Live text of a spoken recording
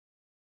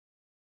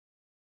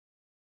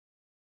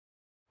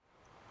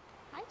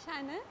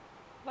Channa,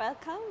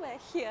 welcome. We're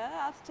here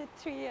after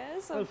 3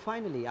 years. Well,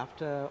 finally,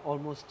 after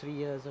almost 3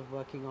 years of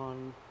working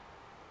on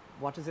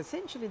what is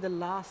essentially the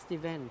last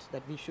event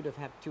that we should have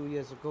had 2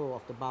 years ago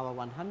of the Bawa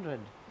 100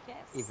 Yes.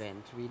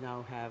 event, we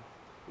now have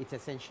It's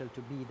Essential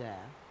to Be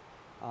There,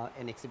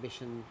 an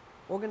exhibition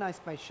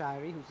organized by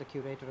Shayari, who's the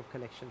curator of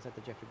collections at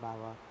the Geoffrey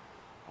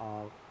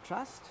Bawa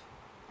Trust,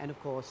 and of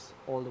course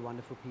all the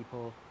wonderful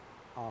people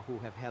who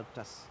have helped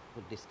us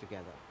put this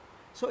together.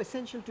 So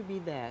essential to be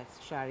there,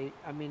 Shayari,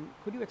 I mean,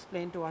 could you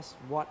explain to us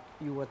what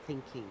you were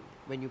thinking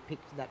when you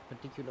picked that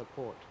particular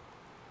quote?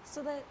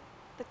 So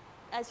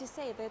as you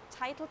say, the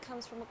title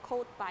comes from a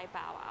quote by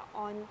Bawa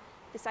on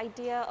this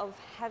idea of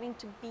having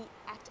to be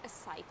at a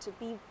site, to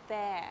be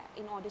there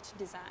in order to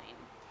design.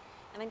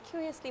 And then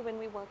curiously, when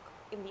we work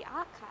in the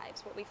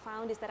archives, what we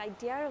found is that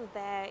idea of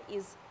there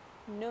is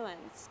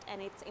nuanced and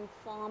it's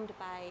informed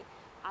by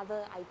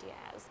other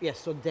ideas. Yes,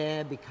 so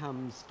there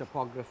becomes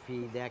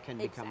topography, there can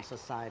become Exactly.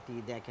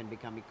 society, there can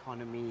become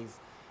economies,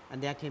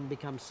 and there can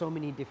become so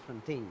many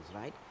different things,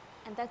 right?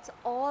 And that's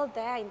all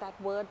there in that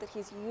word that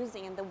he's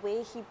using and the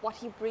way what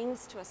he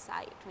brings to a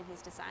site when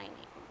he's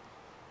designing.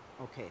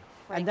 Okay,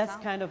 For and that's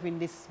example- kind of in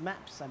these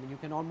maps. I mean, you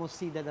can almost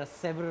see that there are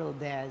several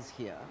theirs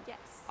here. Yes.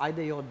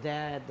 Either you're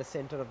there at the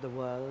center of the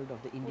world,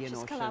 of the Indian is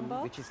Ocean,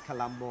 Colombo. which is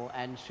Colombo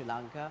and Sri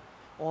Lanka,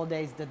 or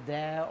there is the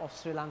there of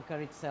Sri Lanka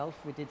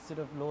itself with its sort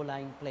of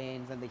low-lying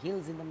plains and the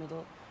hills in the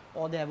middle,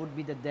 or there would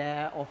be the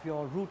there of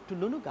your route to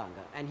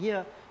Lunuganga. And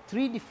here,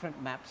 3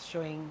 different maps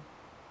showing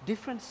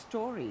different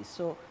stories.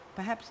 So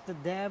perhaps the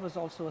there was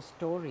also a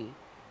story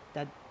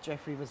that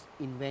Geoffrey was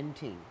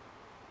inventing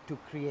to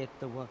create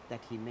the work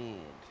that he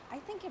made. I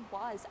think it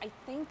was. I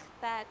think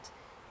that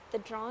the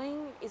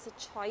drawing is a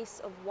choice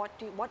of what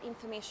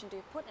information do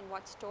you put and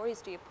what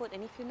stories do you put.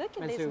 And if you look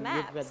at And these so you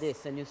maps, look at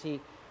this and you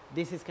see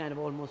this is kind of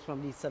almost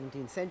from the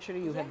 17th century.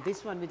 You have Yeah.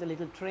 this one with a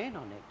little train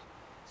on it.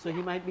 So he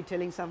Yeah. might be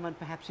telling someone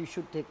perhaps you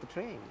should take the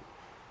train.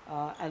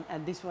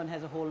 And this one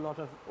has a whole lot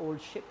of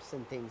old ships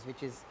and things,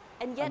 which is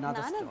and yet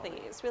another none of story.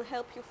 these will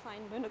help you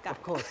find Lunuganga.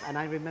 Of course, and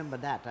I remember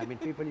that. I mean,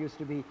 people used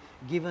to be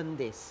given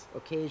this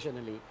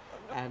occasionally,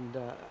 and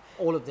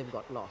all of them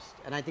got lost.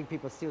 And I think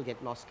people still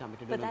get lost coming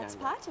to Lunuganga. But that's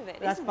part of it,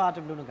 That's isn't part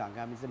of Lunuganga.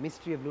 I mean, the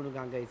mystery of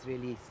Lunuganga is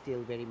really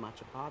still very much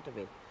a part of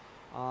it,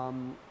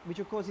 which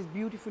of course is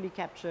beautifully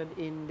captured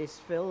in this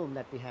film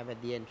that we have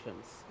at the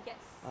entrance, Yes,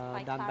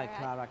 done by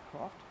Clara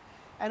Croft.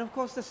 And of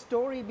course, the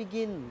story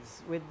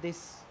begins with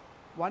this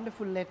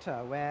wonderful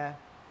letter where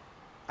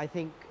I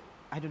think,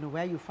 I don't know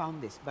where you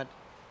found this, but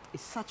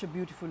it's such a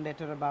beautiful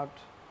letter about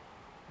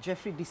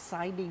Geoffrey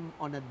deciding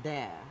on a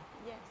there,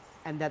 Yes.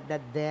 and that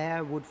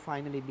there would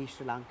finally be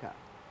Sri Lanka.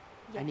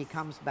 And he Yes.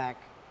 comes back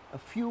a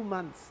few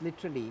months,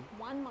 literally,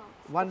 1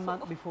 month. one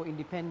month before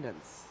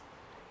independence.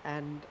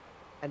 And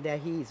there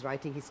he is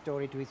writing his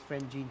story to his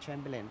friend Jean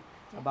Chamberlain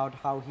about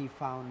how he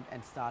found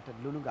and started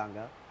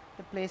Lunuganga,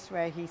 the place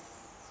where he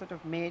sort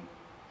of made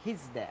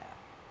his there,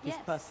 his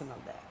Yes. personal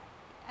there.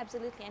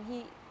 Absolutely,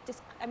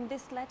 and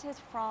this letter is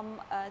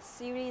from a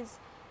series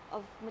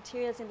of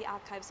materials in the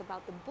archives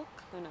about the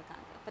book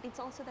Lunuganga, but it's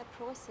also that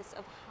process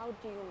of how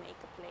do you make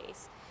a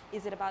place?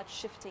 Is it about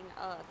shifting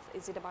earth?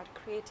 Is it about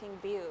creating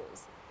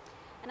views?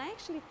 And I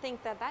actually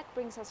think that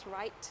brings us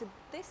right to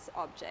this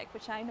object,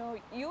 which I know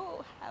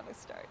you have a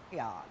story.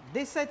 Yeah,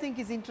 this I think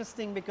is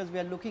interesting because we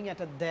are looking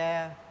at a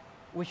there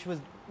which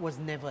was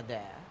never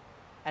there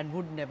and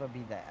would never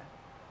be there.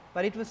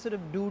 But it was sort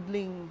of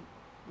doodling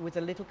with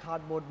a little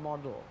cardboard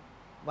model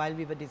while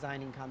we were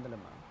designing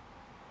Kandalama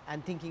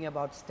and thinking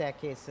about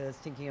staircases,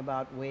 thinking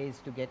about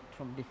ways to get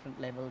from different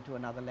level to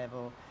another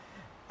level.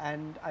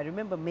 And I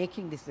remember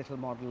making this little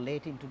model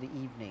late into the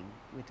evening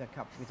with a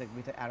cup, with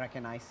an arak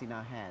and ice in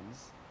our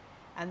hands.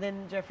 And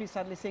then Geoffrey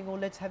suddenly saying, oh,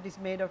 let's have this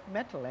made of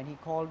metal. And he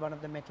called one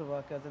of the metal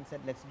workers and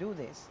said, let's do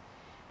this.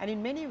 And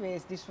in many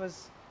ways, this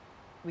was,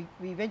 we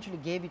eventually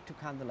gave it to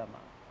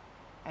Kandalama.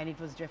 And it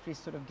was Geoffrey's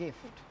sort of gift.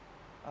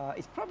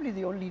 It's probably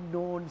the only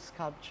known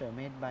sculpture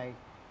made by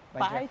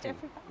Geoffrey.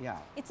 Bawa? Yeah.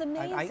 It's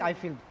amazing. I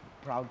feel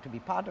proud to be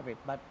part of it,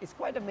 but it's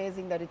quite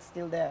amazing that it's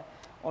still there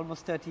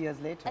almost 30 years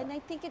later. And I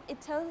think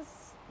it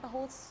tells the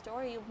whole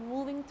story of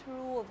moving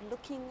through, of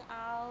looking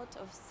out,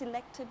 of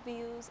selected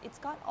views. It's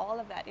got all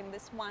of that in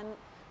this one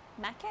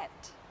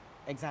maquette.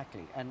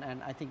 Exactly, and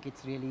I think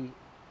it's really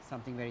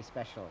something very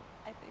special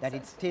I think that so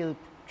it's too. still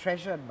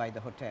treasured by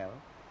the hotel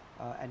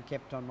and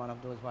kept on one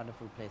of those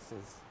wonderful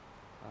places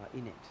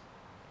in it.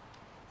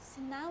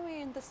 So now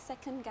we're in the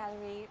second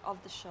gallery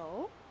of the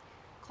show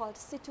called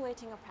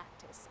Situating a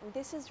Practice. And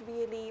this is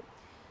really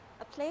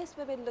a place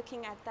where we're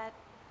looking at that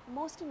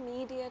most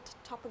immediate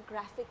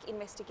topographic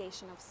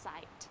investigation of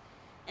site.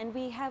 And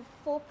we have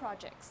 4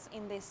 projects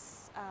in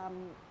this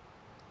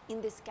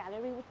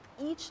gallery, which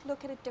each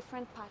look at a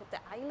different part of the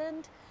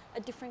island,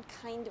 a different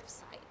kind of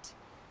site.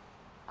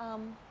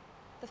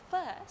 The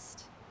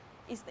first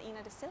is the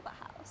Channa Daswatte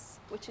house,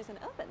 which is an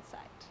urban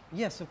site.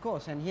 Yes, of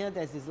course, and here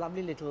there's this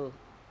lovely little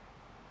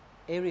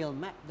aerial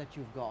map that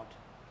you've got,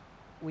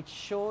 which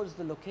shows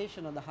the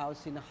location of the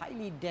house in a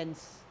highly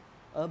dense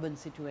urban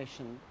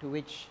situation to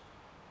which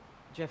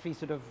Geoffrey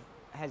sort of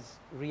has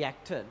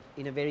reacted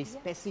in a very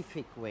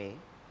specific way,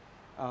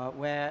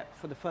 where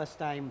for the first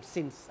time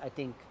since, I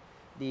think,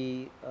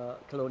 the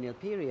colonial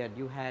period,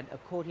 you had a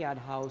courtyard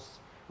house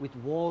with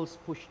walls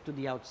pushed to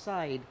the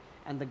outside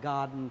and the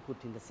garden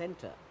put in the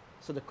center.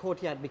 So the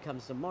courtyard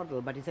becomes the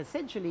model, but it's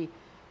essentially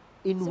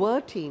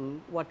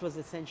inverting what was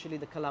essentially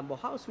the Colombo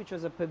house, which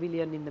was a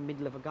pavilion in the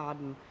middle of a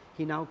garden.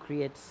 He now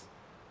creates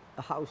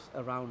a house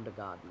around a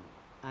garden.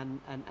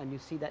 And you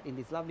see that in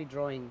this lovely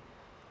drawing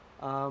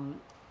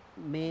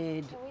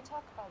made Can we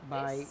talk about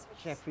by this?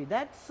 Geoffrey.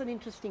 That's an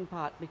interesting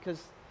part,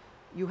 because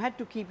you had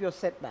to keep your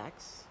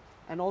setbacks,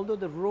 and although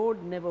the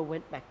road never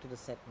went back to the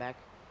setback,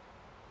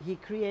 he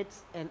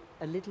creates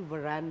a little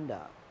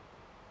veranda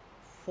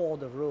for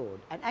the road,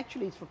 and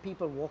actually it's for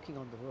people walking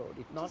on the road.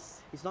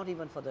 It's not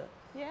even for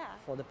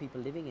the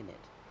people living in it.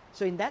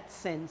 So in that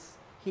sense,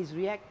 he's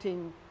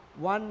reacting,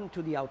 one,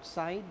 to the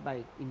outside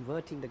by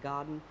inverting the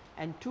garden,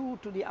 and two,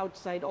 to the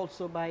outside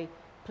also by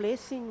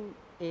placing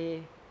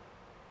a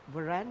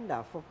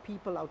veranda for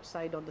people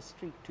outside on the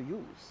street to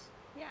use.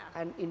 Yeah.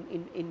 And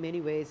in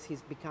many ways,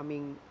 he's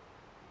becoming,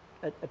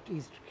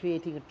 he's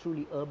creating a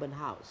truly urban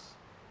house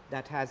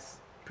that has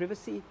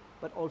privacy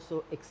but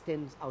also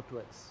extends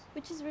outwards.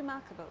 Which is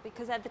remarkable,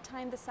 because at the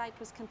time the site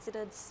was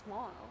considered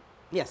small.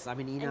 Yes, I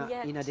mean,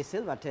 yet Ina de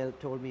Silva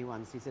told me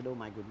once, he said, "Oh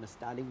my goodness,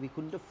 darling, we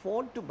couldn't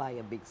afford to buy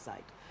a big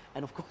site."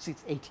 And of course,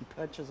 it's 80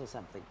 perches or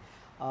something.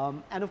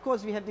 And of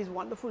course, we have this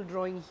wonderful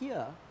drawing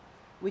here,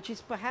 which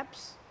is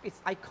perhaps,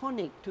 it's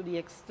iconic to the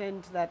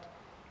extent that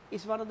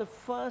it's one of the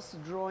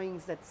first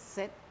drawings that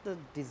set the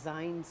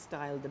design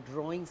style, the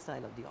drawing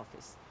style of the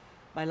office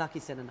by Lucky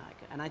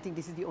Senanayake. And I think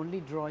this is the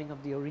only drawing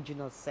of the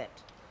original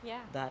set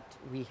that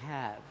we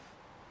have.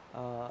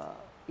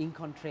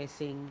 Ink on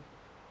tracing,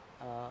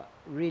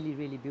 really,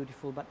 really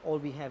beautiful, but all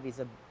we have is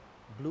a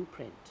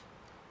blueprint,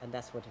 and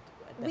that's what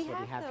we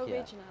have the here.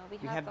 original. We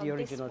have the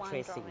original this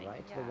tracing, drawing,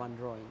 right? The one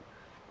drawing.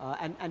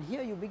 And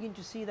here you begin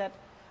to see that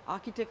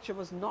architecture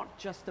was not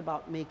just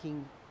about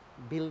making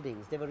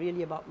buildings, they were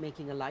really about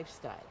making a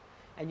lifestyle.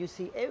 And you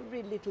see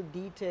every little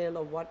detail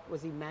of what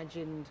was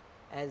imagined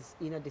as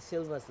Ina de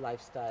Silva's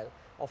lifestyle,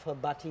 of her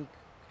batik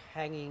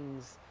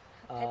hangings,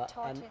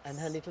 and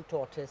her little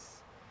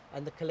tortoise,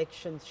 and the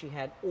collections she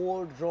had,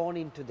 all drawn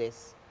into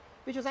this,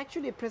 which was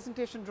actually a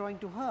presentation drawing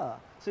to her.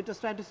 So it was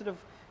trying to sort of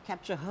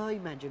capture her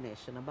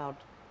imagination about,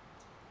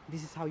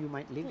 this is how you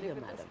might live here,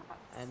 madam.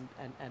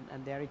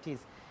 And there it is.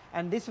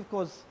 And this, of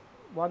course,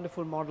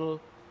 wonderful model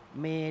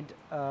made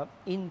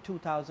in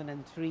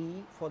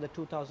 2003 for the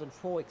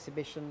 2004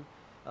 exhibition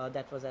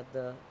that was at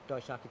the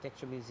Deutsche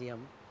Architecture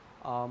Museum,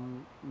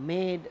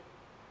 made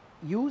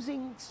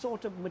using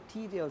sort of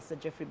materials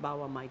that Geoffrey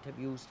Bawa might have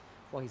used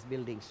for his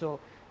building. So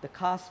the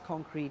cast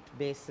concrete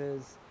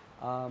bases,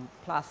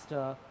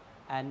 plaster,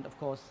 and of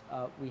course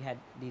we had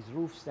these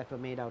roofs that were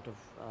made out of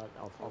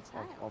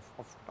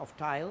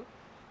tile.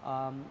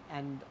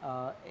 And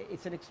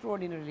it's an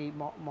extraordinary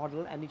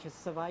model, and it has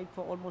survived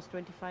for almost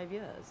 25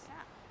 years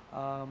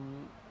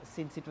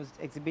since it was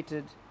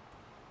exhibited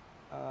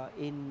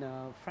in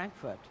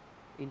Frankfurt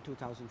in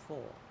 2004.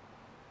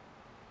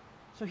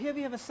 So here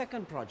we have a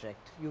second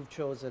project you've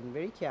chosen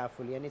very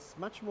carefully, and it's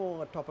much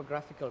more a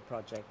topographical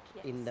project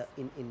in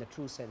the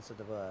true sense of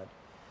the word.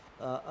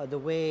 The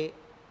way,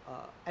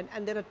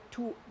 and there are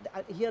two,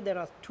 here there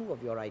are two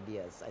of your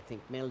ideas, I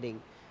think, melding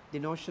the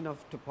notion of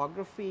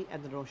topography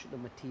and the notion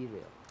of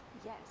material.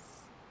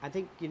 Yes. I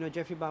think, you know,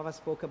 Geoffrey Bawa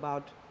spoke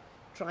about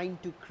trying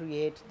to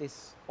create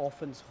this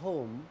orphan's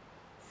home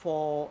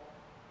for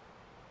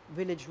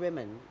village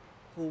women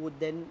who would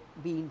then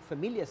be in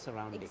familiar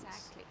surroundings.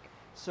 Exactly.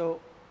 So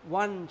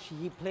one,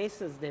 he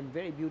places them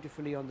very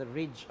beautifully on the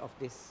ridge of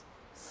this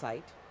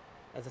site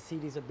as a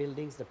series of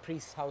buildings, the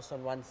priest's house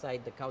on one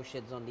side, the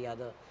cowsheds on the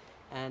other,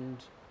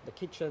 and the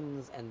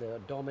kitchens and the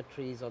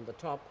dormitories on the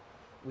top,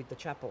 with the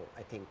chapel,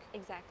 I think,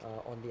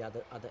 on the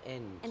other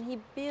end. And he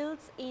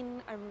builds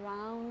in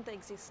around the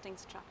existing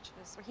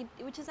structures,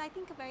 which is, I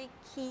think, a very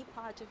key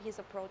part of his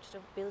approach to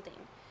building.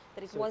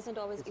 That it wasn't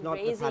always it's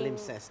erasing. Not the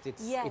palimpsest.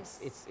 It's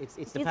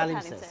the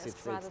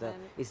palimpsest.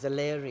 It's the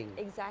layering.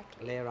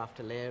 Exactly. Layer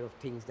after layer of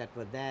things that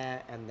were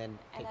there, and then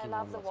taking on. And I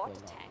love the water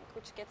tank,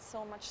 which gets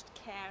so much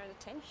care and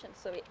attention.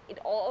 So it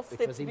all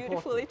fits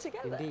beautifully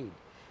together. Indeed.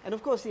 And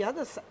of course, the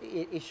other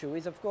issue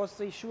is, of course,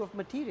 the issue of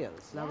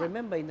materials. Now,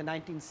 remember, in the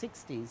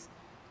 1960s,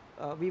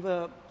 we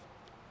were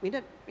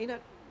in a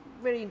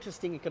very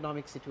interesting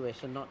economic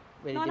situation, not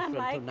very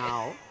different to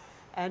now.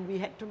 And we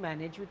had to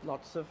manage with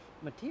lots of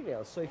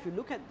materials. So if you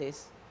look at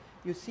this,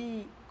 you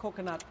see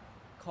coconut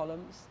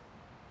columns,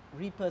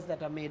 reapers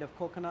that are made of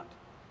coconut,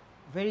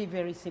 very,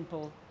 very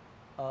simple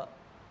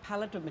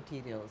palette of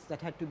materials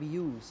that had to be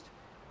used.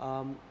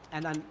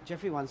 And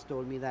Geoffrey once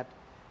told me that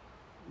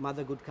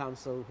Mother Good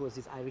Counsel, who was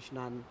this Irish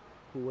nun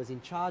who was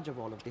in charge of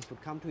all of this,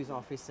 would come to his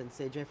office and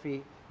say,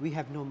 "Geoffrey, we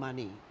have no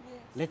money.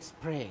 Let's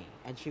pray."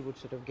 And she would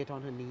sort of get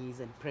on her knees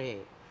and pray.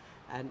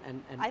 And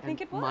I think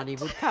it worked. Money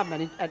would come,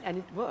 and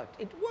it worked.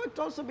 It worked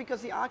also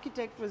because the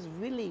architect was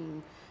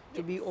willing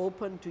to be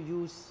open to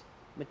use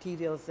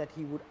materials that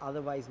he would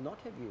otherwise not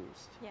have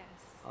used Yes.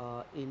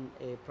 in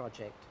a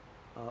project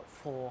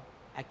for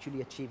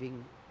actually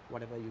achieving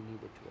whatever you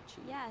needed to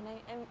achieve. Yeah,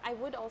 and I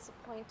would also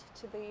point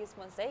to these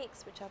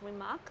mosaics, which are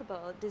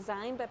remarkable,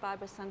 designed by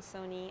Barbara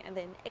Sansoni and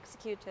then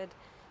executed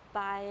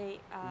by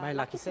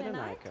Lucky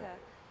Senanaike. Senanaike.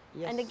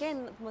 Yes. And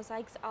again,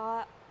 mosaics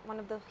are one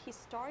of the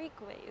historic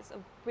ways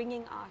of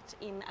bringing art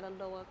in at a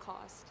lower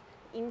cost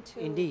into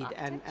Indeed,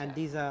 architecture. and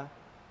these are,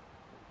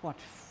 what,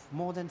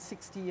 more than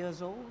 60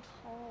 years old?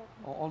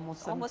 Oh, Or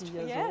almost 70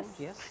 years yes. old?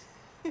 Yes.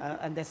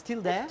 And they're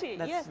still there. 50,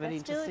 That's yes, very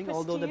that's still interesting.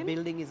 Although the pristine.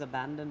 building is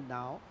abandoned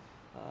now,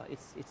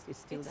 it's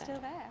still it's there. still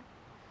there.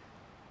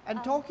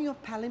 And talking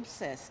of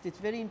palimpsest, it's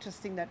very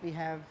interesting that we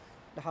have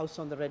the house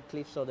on the Red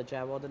Cliffs, or the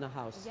Jayawardena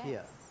house Yes.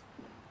 here,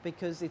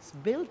 because it's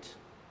built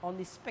on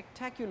this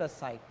spectacular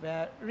site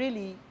where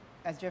really,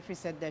 as Geoffrey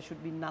said, there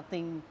should be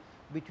nothing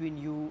between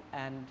you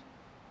and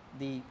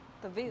the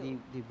view.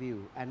 The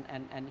view.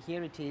 And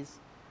here it is,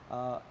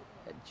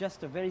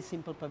 just a very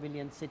simple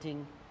pavilion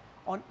sitting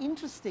on,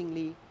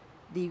 interestingly,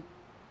 the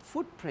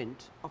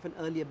footprint of an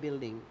earlier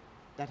building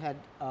that had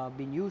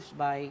been used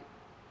by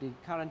the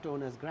current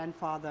owner's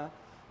grandfather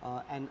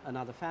and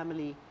another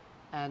family,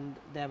 and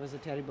there was a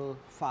terrible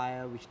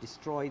fire which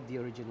destroyed the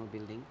original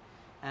building.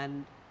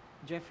 And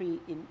Geoffrey,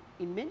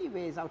 in many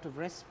ways, out of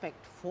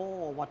respect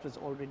for what was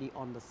already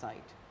on the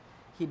site,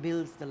 he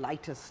builds the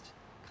lightest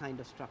kind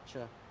of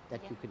structure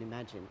that you can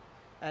imagine.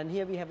 And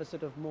here we have a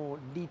sort of more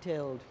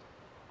detailed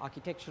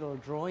architectural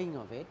drawing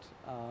of it,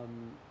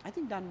 I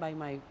think done by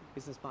my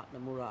business partner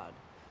Murad.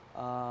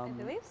 I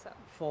believe so.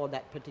 For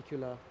that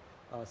particular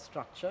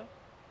structure.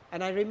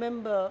 And I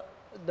remember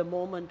the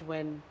moment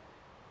when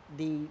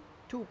the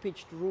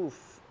two-pitched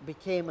roof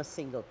became a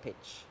single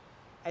pitch.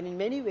 And in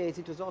many ways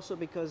it was also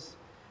because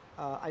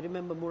I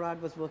remember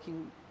Murad was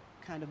working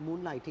kind of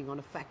moonlighting on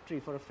a factory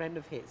for a friend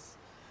of his,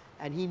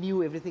 and he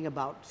knew everything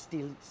about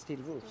steel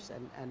roofs.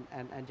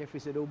 And Geoffrey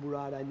said, "Oh,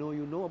 Murad, I know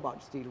you know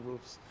about steel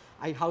roofs."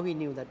 How he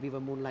knew that we were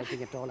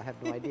moonlighting at all, I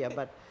have no idea.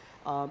 But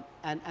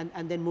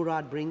and then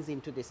Murad brings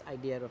into this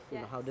idea of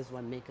how does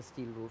one make a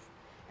steel roof,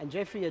 and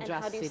Geoffrey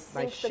adjusts it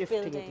by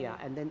shifting it,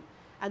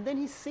 and then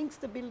he sinks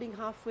the building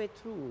halfway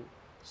through,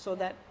 so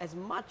that as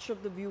much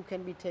of the view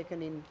can be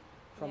taken in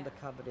from the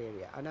covered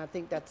area. And I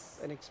think that's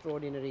an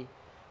extraordinary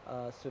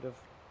sort of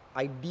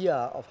idea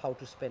of how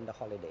to spend a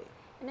holiday.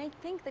 And I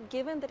think that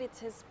given that it's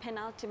his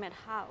penultimate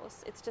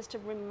house, it's just a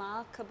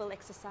remarkable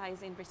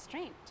exercise in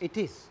restraint. It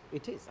is,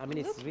 it is. I mean,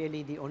 it's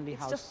really the only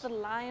house, just the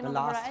line the on the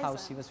last horizon.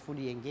 house he was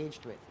fully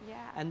engaged with.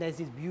 Yeah. And there's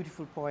this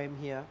beautiful poem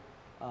here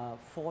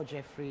for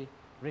Geoffrey,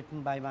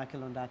 written by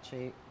Michael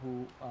Ondaatje,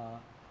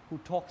 who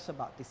talks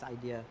about this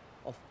idea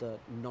of the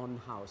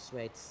non-house,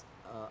 where it's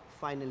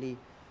finally,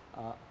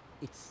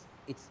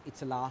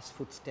 it's a last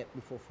footstep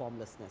before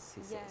formlessness,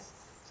 he says.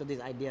 So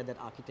this idea that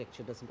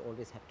architecture doesn't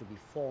always have to be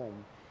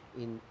formed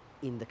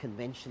in the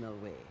conventional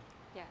way.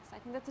 Yes, I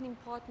think that's an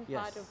important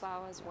part of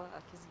Bawa's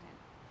work, isn't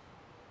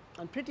it?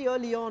 And pretty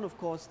early on, of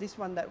course, this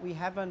one that we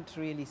haven't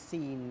really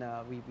seen,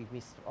 we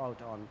missed out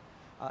on,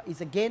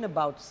 is again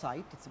about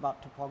site. It's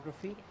about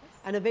topography,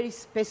 and a very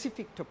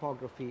specific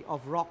topography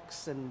of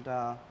rocks and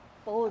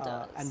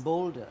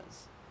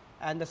boulders.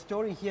 And the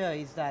story here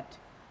is that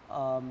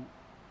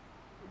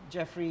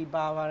Geoffrey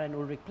Bawa and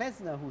Ulrich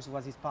Plesner, who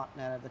was his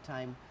partner at the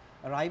time,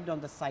 arrived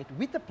on the site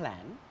with a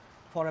plan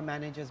for a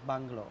manager's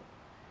bungalow,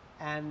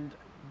 and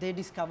they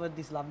discovered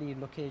this lovely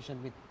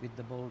location with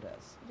the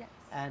boulders. Yes.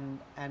 And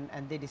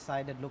they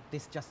decided, look,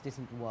 this just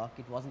doesn't work.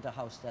 It wasn't a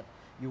house that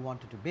you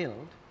wanted to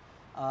build.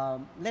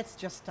 Let's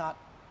just start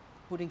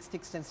putting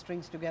sticks and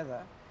strings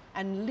together.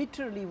 And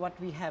literally what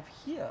we have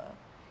here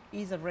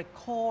is a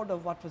record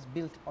of what was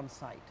built on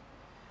site.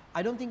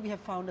 I don't think we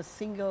have found a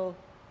single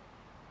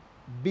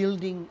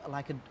building,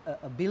 like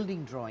a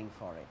building drawing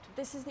for it.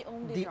 This is the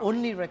only The drawing.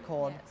 only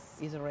record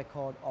is a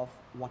record of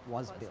what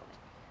was built.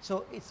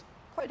 So it's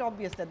quite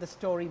obvious that the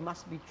story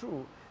must be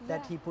true,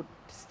 that he put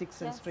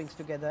sticks and strings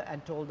together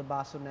and told the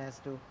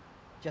Bassones to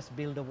just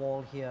build a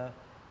wall here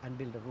and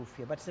build a roof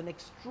here. But it's an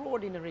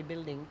extraordinary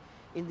building.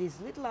 In these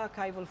little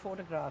archival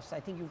photographs, I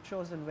think you've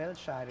chosen well,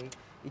 Shayari.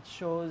 It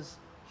shows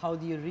how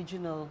the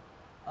original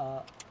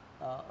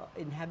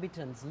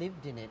inhabitants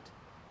lived in it.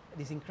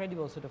 This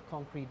incredible sort of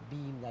concrete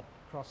beam that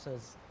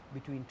crosses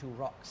between two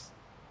rocks.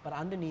 But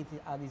underneath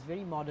are these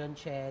very modern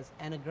chairs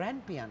and a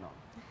grand piano,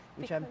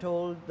 which I'm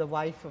told the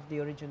wife of the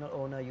original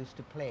owner used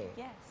to play.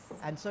 Yes.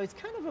 And so it's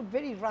kind of a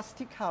very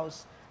rustic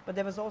house, but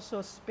there was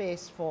also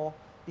space for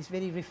this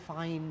very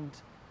refined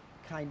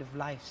kind of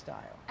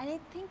lifestyle. And I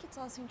think it's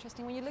also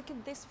interesting, when you look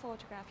at this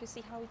photograph, you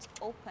see how it's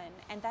open,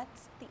 and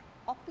that's the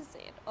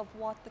opposite of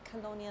what the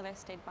colonial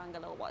estate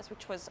bungalow was,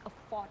 which was a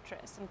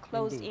fortress and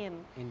closed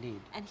in.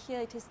 Indeed. And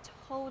here it is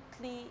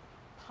totally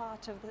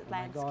part of the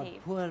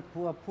landscape. My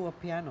God, poor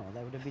piano.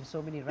 There would have been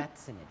so many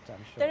rats in it,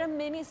 I'm sure. There are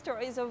many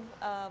stories of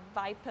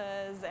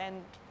vipers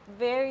and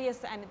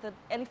various, and the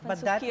elephants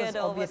But that who peered was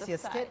over obviously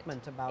the a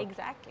statement about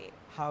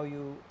how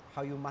you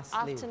must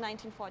live. After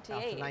 1948.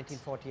 After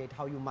 1948,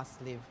 how you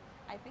must live.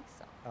 I think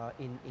so.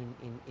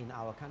 In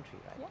our country,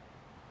 right? Yeah.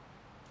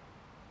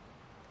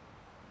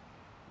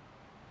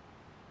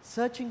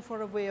 searching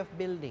for a way of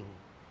building,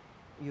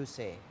 you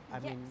say. I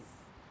mean,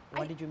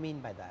 what did you mean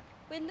by that?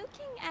 We're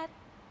looking at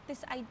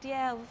this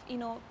idea of, you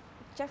know,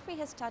 Geoffrey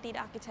has studied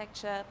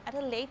architecture at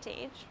a late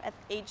age, at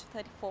age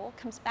 34,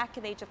 comes back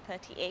at the age of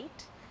 38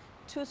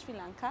 to Sri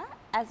Lanka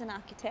as an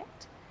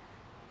architect,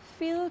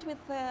 filled with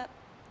the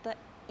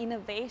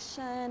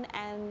innovation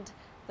and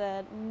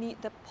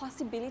the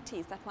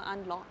possibilities that were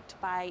unlocked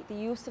by the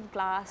use of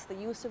glass, the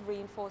use of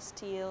reinforced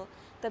steel,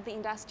 that the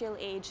industrial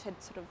age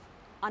had sort of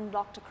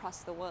unlocked across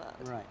the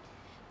world. Right.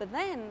 But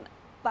then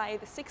by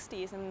the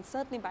 60s and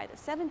certainly by the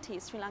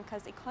 70s, Sri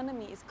Lanka's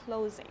economy is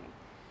closing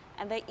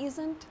and there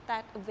isn't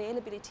that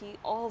availability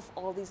of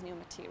all these new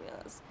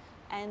materials.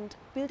 And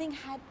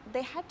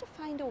they had to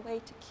find a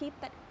way to keep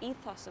that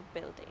ethos of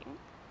building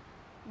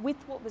with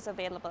what was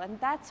available, and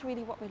that's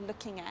really what we're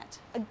looking at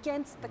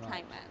against the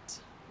climate.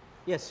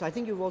 Yes, so I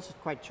think you've also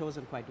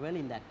chosen quite well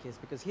in that case,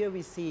 because here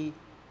we see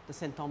the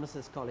St.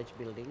 Thomas's College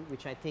building,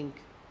 which I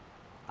think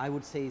I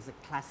would say is a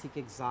classic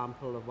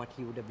example of what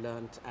he would have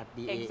learned at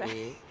the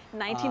AA.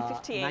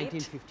 1958.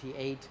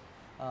 1958.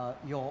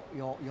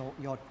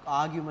 Your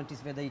argument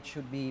is whether it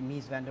should be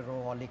Mies van der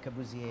Rohe or Le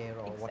Corbusier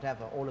or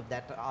whatever. All of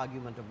that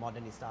argument of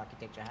modernist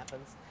architecture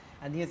happens.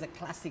 And here's a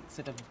classic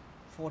set of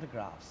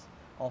photographs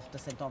of the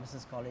St.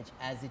 Thomas's College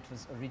as it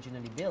was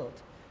originally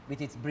built,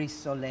 with its brise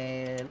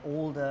soleil,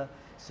 all the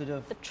sort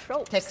of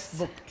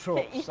textbook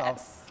tropes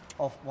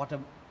of what a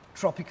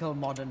tropical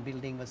modern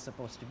building was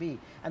supposed to be.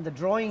 And the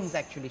drawings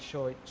actually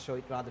show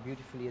it rather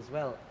beautifully as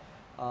well.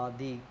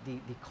 The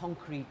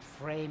concrete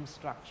frame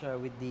structure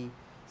with the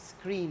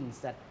screens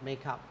that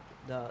make up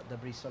the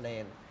brise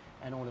soleil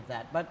and all of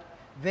that. But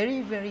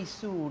very, very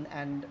soon,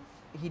 and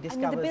he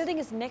discovers... I mean, the building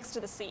is next to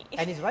the sea.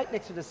 And it's right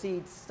next to the sea.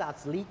 It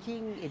starts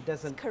leaking. It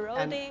doesn't... It's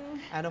corroding.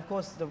 And of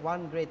course, the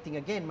one great thing,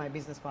 again, my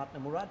business partner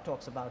Murad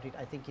talks about it,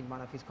 I think in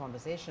one of his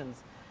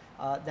conversations,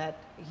 that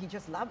he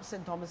just loved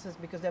St. Thomas's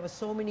because there were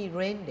so many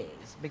rain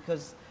days,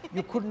 because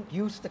you couldn't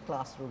use the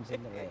classrooms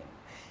in the rain.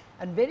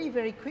 And very,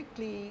 very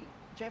quickly,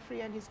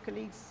 Geoffrey and his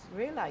colleagues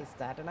realized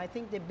that. And I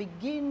think they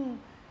begin,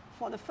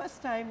 for the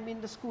first time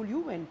in the school you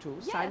went to,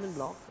 Simon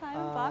Block.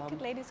 Simon Block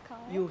at Ladies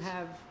College. You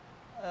have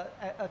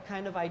a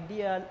kind of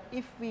idea,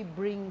 if we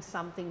bring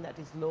something that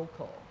is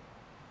local,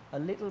 a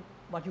little,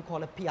 what you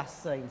call a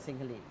piazza in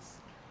Sinhalese.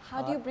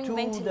 How do you bring to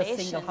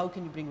ventilation? How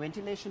can you bring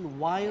ventilation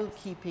while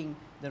keeping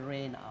the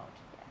rain out?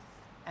 Yes.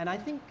 And I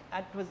think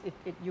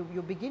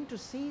you begin to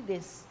see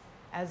this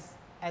as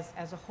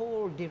a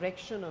whole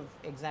direction of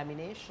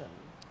examination.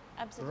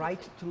 Absolutely.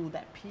 Right through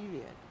that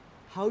period.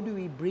 How do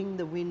we bring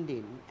the wind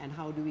in and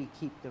how do we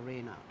keep the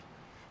rain out?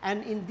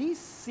 And in these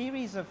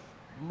series of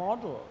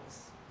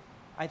models,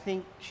 I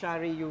think,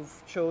 Shayari,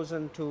 you've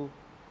chosen to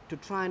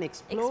try and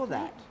explore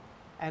that.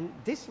 And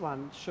this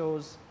one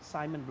shows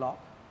Simon Block,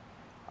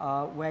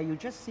 where you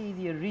just see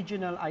the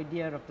original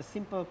idea of the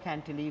simple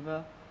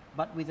cantilever,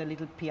 but with a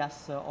little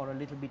piazza or a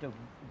little bit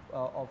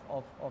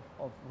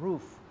of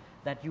roof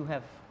that you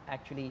have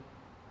actually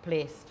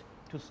placed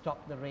to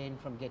stop the rain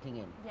from getting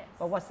in. Yes.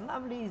 But what's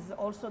lovely is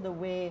also the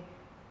way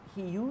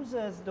he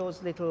uses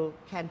those little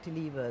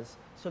cantilevers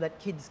so that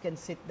kids can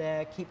sit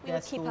there, keep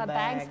their school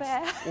bags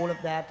there. all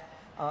of that,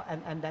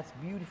 and that's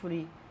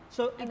beautifully.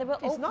 So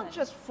it's not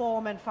just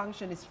form and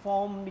function, it's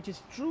form which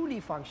is truly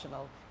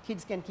functional.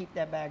 Kids can keep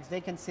their bags,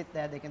 they can sit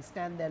there, they can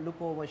stand there,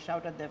 look over,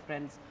 shout at their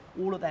friends,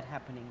 all of that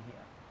happening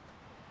here.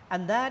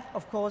 And that,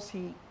 of course,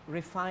 he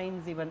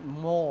refines even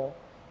more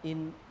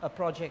in a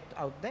project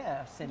out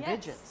there, St.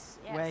 Bridget's,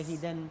 where he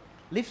then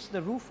lifts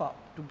the roof up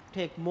to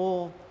take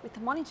more with the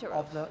monitor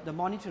roof. Of the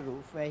monitor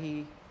roof, where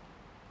he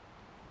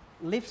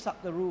lifts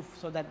up the roof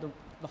so that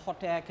the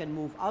hot air can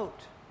move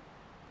out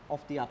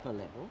of the upper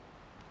level.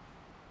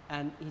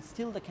 And it's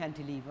still the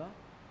cantilever,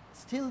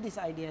 still this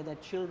idea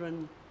that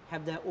children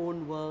have their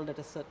own world at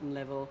a certain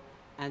level,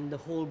 and the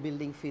whole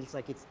building feels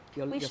like it's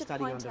you're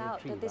studying under a tree. We should point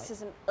out that this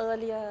is an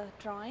earlier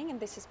drawing, and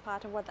this is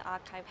part of what the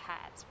archive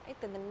has, right?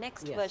 Then the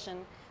next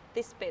version,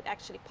 this bit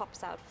actually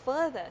pops out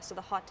further so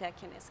the hot air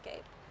can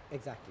escape.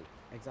 Exactly,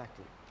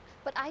 exactly.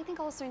 But I think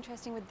also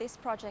interesting with this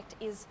project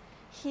is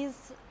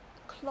his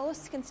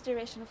close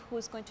consideration of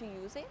who's going to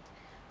use it.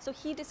 So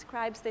he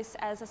describes this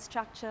as a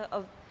structure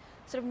of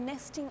sort of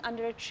nesting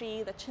under a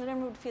tree that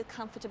children would feel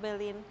comfortable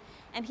in,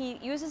 and he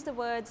uses the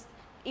words,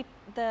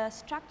 the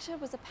structure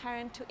was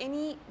apparent to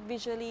any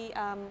visually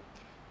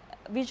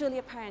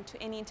apparent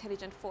to any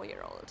intelligent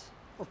 4-year-old.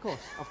 Of course,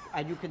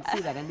 and you can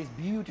see that, and this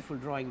beautiful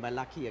drawing by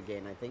Lucky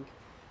again, I think,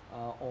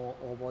 or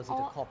was it a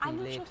copy I'm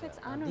not later? sure if it's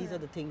these are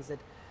the things that,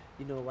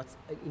 you know, what's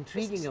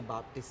intriguing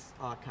about this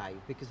archive,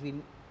 because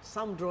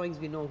some drawings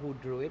we know who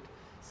drew it,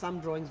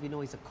 some drawings we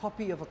know is a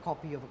copy of a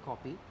copy of a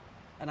copy,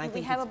 and I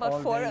think it's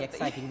all very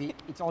exciting.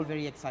 It's all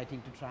very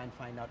exciting to try and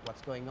find out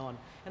what's going on.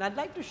 And I'd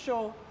like to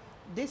show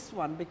this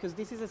one, because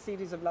this is a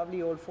series of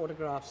lovely old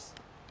photographs,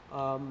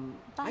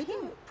 I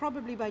think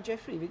probably by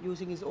Geoffrey,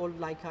 using his old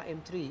Leica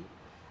M3,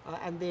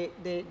 and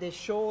they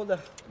show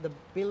the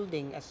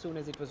building as soon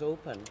as it was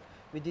opened,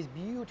 with these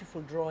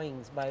beautiful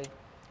drawings by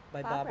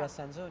Barbara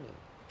Sanzoni.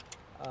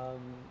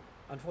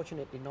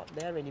 unfortunately not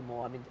there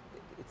anymore. I mean,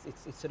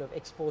 it's sort of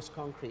exposed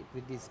concrete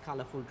with these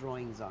colorful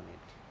drawings on it.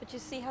 But you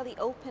see how the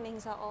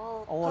openings are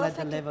all at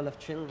the level of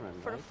children,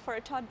 right? For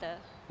a toddler.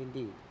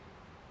 Indeed.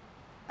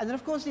 And then,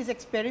 of course, this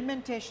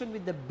experimentation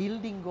with the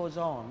building goes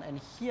on.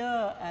 And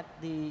here at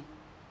the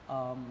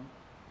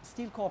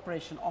Steel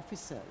Corporation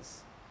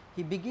offices,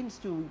 he begins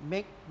to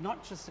make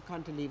not just a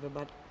cantilever,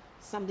 but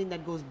something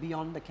that goes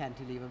beyond the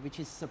cantilever, which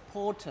is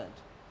supported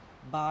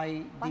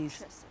by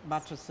these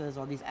buttresses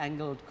or these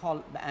angled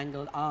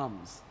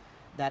arms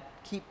that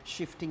keep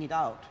shifting it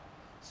out.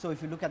 So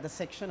if you look at the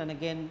section, and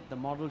again the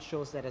model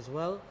shows that as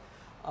well,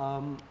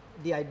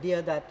 the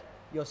idea that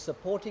you're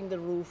supporting the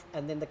roof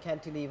and then the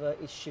cantilever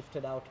is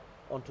shifted out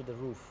onto the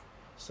roof.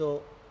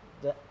 So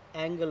the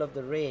angle of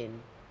the rain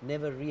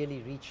never really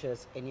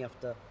reaches any of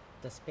the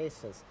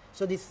spaces.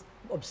 So this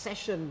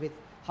obsession with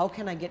how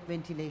can I get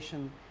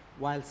ventilation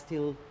while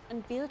still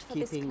and built for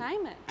this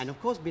climate. And of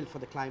course built for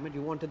the climate.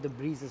 You wanted the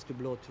breezes to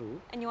blow through.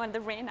 And you want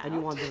the rain out. And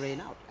you want the rain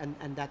out.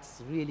 And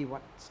that's really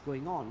what's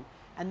going on.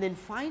 And then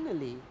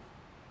finally,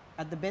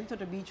 at the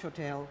Bentota Beach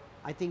Hotel,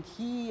 I think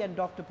he and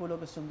Dr.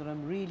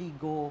 Pulogasundaram really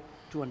go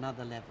to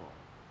another level.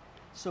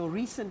 So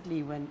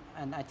recently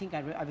and I think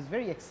I was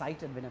very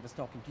excited when I was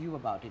talking to you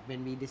about it,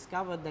 when we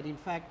discovered that in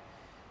fact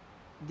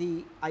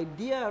the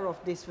idea of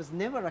this was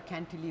never a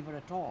cantilever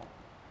at all.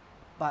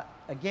 But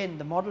again,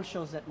 the model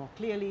shows that more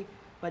clearly,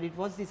 but it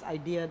was this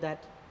idea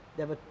that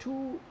there were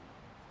two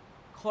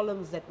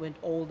columns that went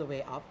all the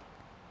way up,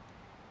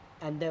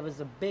 and there was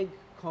a big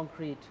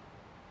concrete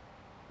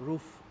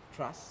roof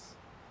truss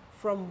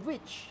from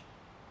which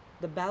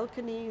the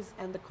balconies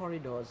and the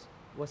corridors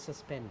were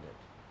suspended.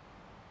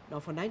 Now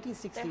for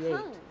 1968,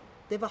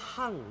 they were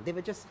hung, they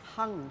were just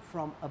hung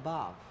from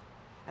above.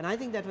 And I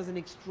think that was an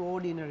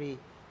extraordinary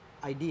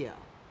idea,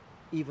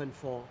 even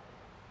for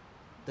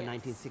the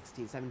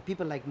 1960s. I mean,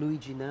 people like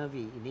Luigi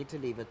Nervi in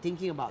Italy were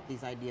thinking about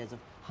these ideas of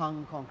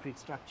hung concrete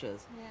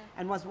structures. Yeah.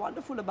 And what's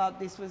wonderful about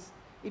this was,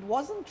 it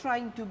wasn't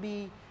trying to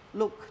be,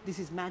 look, this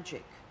is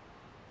magic.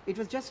 It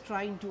was just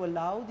trying to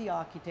allow the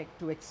architect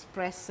to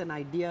express an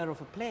idea of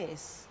a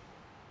place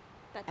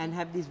and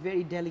have these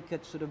very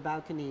delicate sort of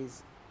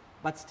balconies,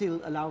 but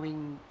still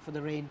allowing for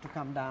the rain to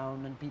come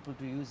down and people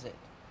to use it.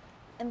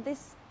 And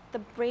this, the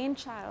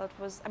brainchild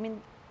was, I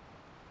mean,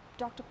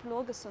 Dr.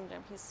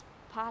 Pulogasundaram, his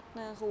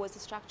partner who was a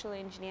structural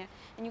engineer,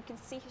 and you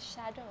can see his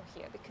shadow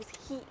here because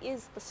he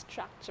is the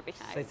structure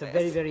behind So it's this. a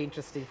very, very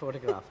interesting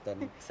photograph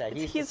then. So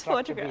he's the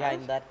structure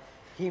behind that,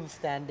 him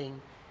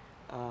standing,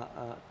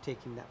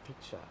 taking that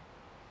picture.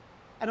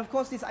 And of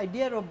course this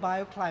idea of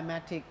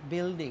bioclimatic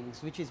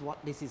buildings, which is what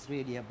this is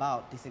really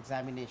about, this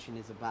examination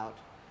is about,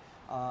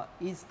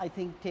 is I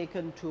think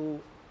taken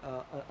to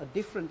a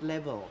different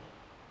level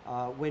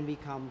when we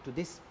come to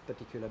this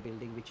particular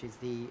building, which is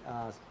the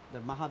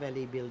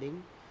Mahaveli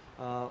building.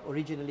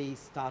 Originally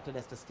started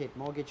as the State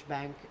Mortgage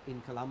Bank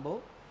in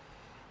Colombo,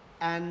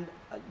 and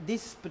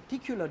this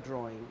particular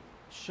drawing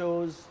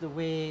shows the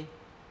way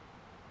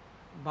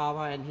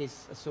Bawa and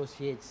his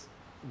associates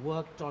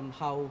worked on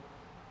how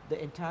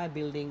the entire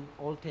building,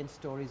 all 10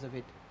 stories of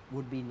it,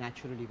 would be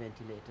naturally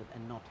ventilated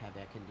and not have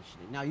air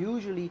conditioning. Now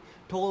usually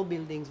tall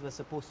buildings were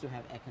supposed to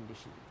have air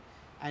conditioning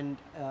and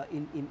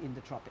in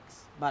the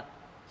tropics, but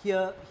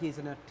here he's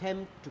an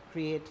attempt to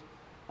create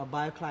a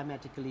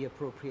bioclimatically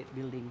appropriate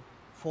building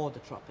for the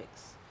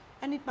tropics,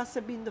 and it must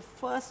have been the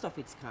first of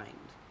its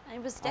kind. And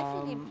it was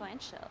definitely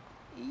influential.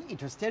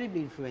 It was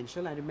terribly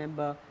influential. I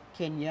remember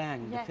Ken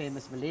Yang, the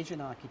famous Malaysian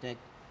architect,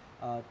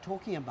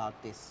 talking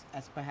about this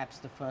as perhaps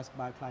the first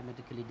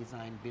bioclimatically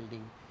designed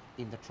building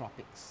in the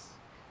tropics.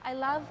 I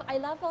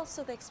love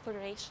also the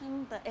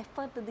exploration, the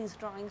effort that these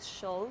drawings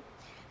show.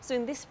 So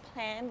in this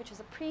plan, which was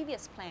a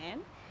previous plan,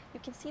 you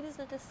can see these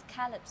little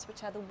scallops,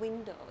 which are the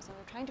windows, and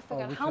we're trying to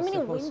figure out how many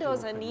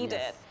windows are needed.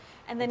 Yes.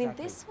 And then in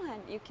this one,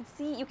 you can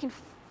see, you can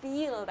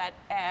feel that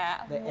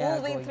air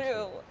moving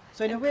through.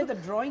 So in a way, the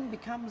drawing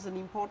becomes an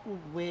important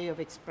way of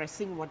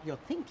expressing what you're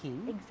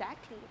thinking.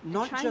 Exactly.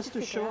 Not just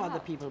to show other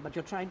people, but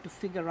you're trying to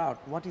figure out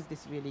what is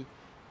this really,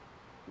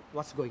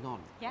 what's going on,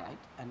 right?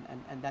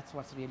 And that's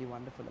what's really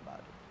wonderful about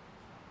it.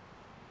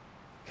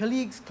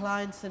 Colleagues,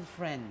 clients and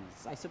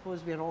friends. I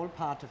suppose we're all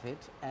part of it.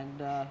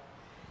 And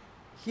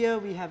here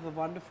we have a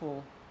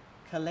wonderful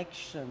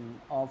collection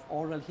of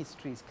oral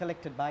histories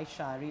collected by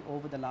Shayari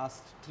over the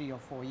last 3 or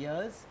 4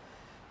 years,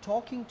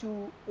 talking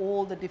to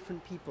all the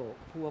different people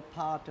who are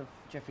part of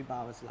Geoffrey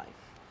Bawa's life.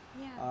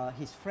 Yeah.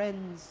 His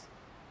friends,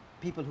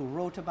 people who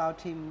wrote about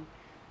him,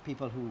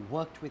 people who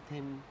worked with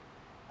him.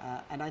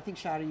 And I think,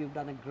 Shayari, you've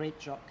done a great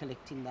job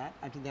collecting that.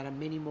 I think there are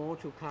many more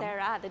to come.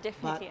 There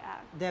definitely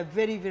are. They're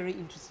very, very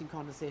interesting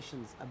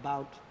conversations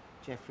about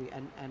Geoffrey,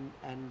 and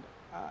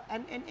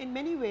in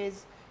many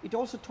ways, it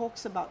also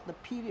talks about the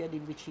period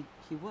in which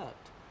he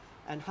worked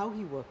and how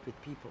he worked with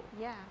people.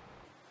 Yeah.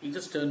 He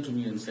just turned to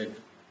me and said,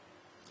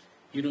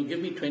 you know, give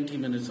me 20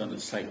 minutes on a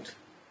site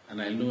and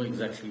I'll know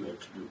exactly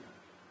what to do.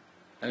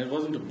 And it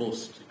wasn't a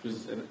boast, it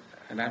was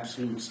an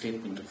absolute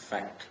statement of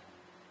fact.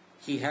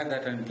 He had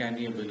that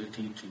uncanny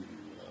ability to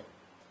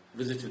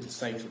visited the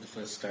site for the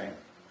first time,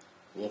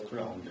 walk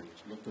around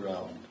it, look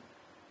around,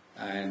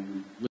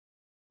 and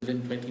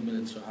within 20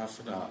 minutes or half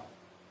an hour,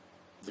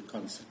 the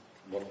concept,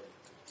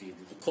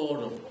 the core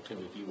of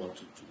whatever he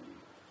wanted to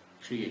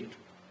create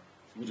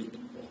would have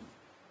been born.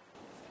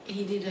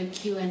 He did a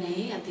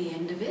Q&A at the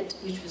end of it,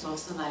 which was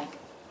also like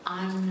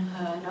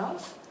unheard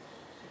of.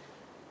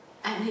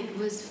 And it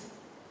was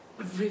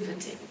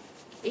riveting.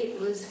 It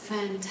was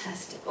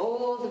fantastic.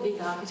 All the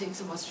big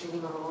architects of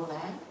Australia were all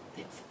there.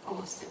 Of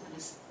course,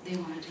 they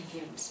wanted to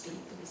hear him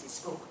speak because he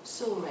spoke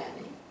so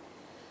rarely.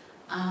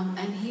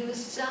 And he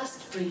was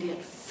just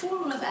brilliant,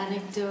 full of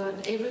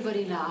anecdote,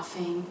 everybody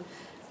laughing.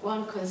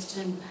 One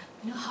question,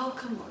 how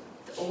come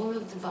all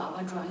of the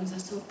Bawa drawings are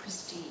so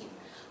pristine?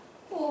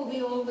 Oh,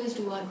 we always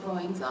do our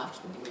drawings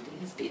after the building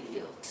has been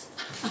built.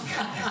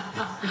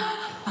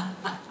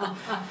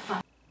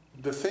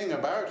 The thing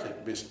about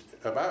it,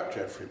 about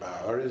Geoffrey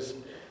Bawa, is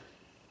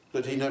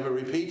that he never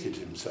repeated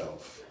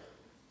himself.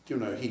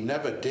 He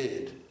never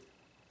did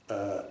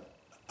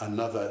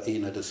another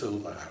Ina de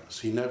Silva house.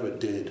 He never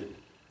did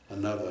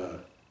another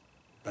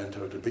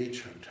Bento de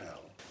Beach hotel.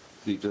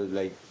 It was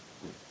like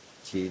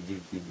changing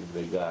things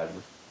in the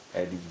garden,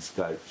 adding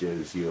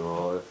sculptures,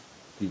 or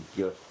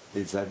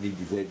then suddenly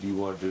decided he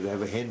wanted to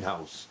have a hen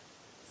house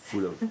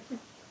full of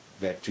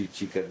battery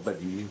chicken, but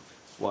he didn't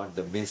want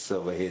the mess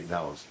of a hen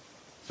house.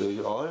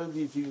 So all of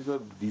these things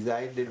were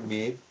designed and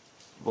made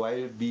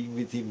while being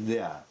with him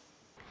there.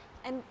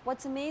 And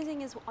what's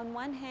amazing is, on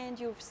one hand,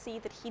 you see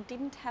that he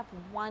didn't have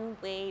one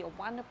way or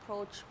one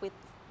approach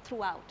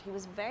throughout. He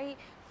was very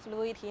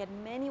fluid, he had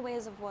many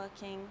ways of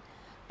working.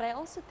 But I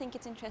also think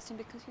it's interesting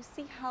because you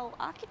see how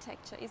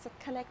architecture is a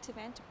collective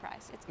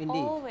enterprise. It's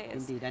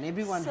always indeed, and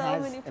everyone so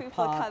has many a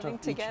people part coming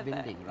of together. each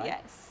building, right?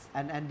 Yes.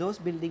 And those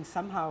buildings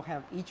somehow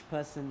have each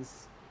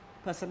person's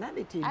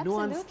personality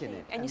Absolutely. nuanced in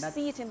it. And you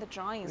see it in the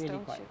drawings, really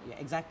don't you? Yeah,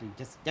 exactly.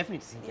 Just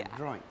definitely see it in the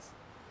drawings.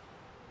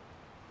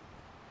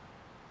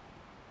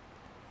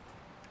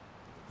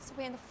 So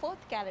we're in the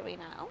fourth gallery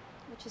now,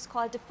 which is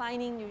called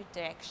Defining New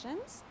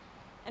Directions.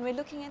 And we're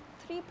looking at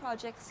 3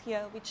 projects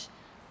here which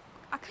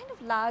are kind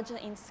of larger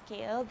in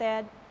scale.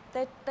 They're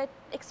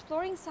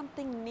exploring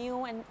something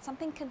new and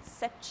something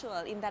conceptual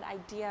in that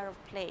idea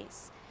of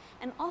place,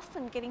 and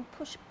often getting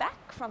pushed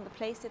back from the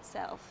place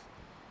itself.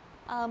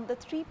 The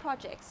 3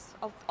 projects,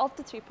 of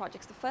the 3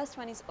 projects, the first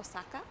one is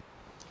Osaka,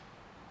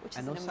 which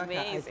is Osaka,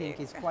 amazing. I think,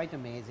 is quite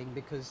amazing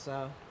because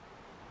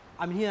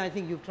here I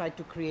think you've tried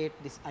to create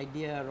this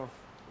idea of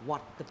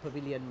what the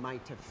pavilion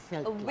might have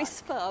felt like. A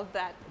whisper of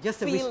that Just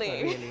feeling. a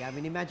whisper, really. I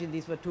mean, imagine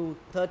these were 2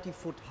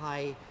 30-foot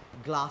high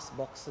glass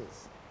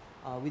boxes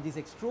with this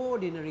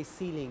extraordinary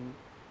ceiling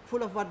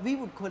full of what we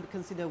would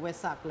consider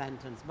Wesak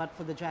lanterns, but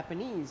for the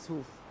Japanese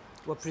who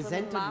were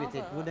presented with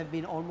it, would have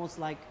been almost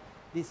like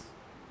this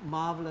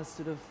marvelous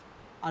sort of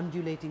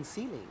undulating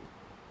ceiling.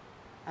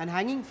 And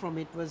hanging from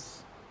it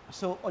was,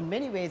 so in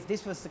many ways,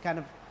 this was the kind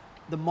of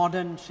the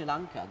modern Sri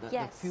Lanka,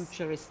 the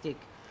futuristic,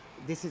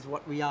 this is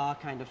what we are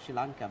kind of Sri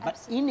Lanka. But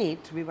in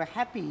it, we were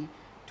happy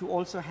to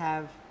also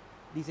have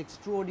these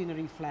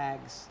extraordinary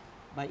flags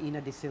by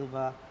Ina de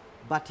Silva,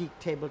 batik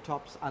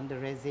tabletops under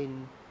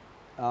resin,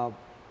 of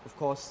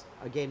course,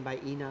 again by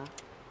Ina,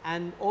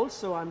 and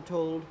also, I'm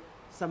told,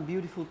 some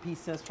beautiful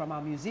pieces from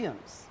our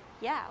museums.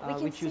 Yeah, we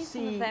can which you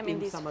see some of them in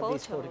these some photos. of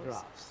these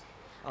photographs.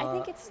 I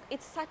think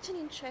it's such an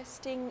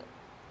interesting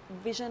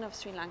vision of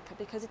Sri Lanka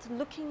because it's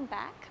looking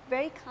back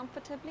very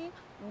comfortably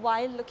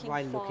while looking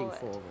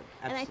forward.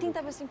 And I think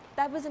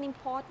that was an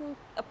important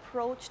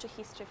approach to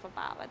history for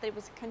Bawa, that it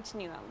was a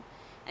continuum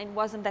and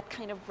wasn't that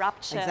kind of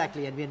rupture.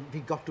 Exactly, and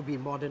we got to be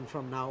modern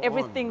from now on.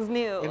 Everything's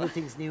new.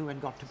 Everything's new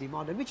and got to be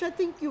modern, which I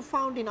think you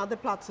found in other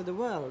parts of the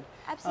world.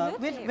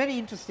 Absolutely. Very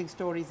interesting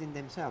stories in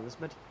themselves,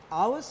 but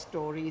our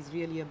story is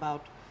really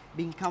about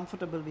being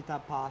comfortable with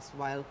our past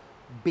while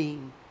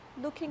being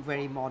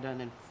very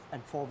modern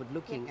and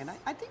forward-looking. Yes. And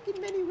I think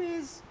in many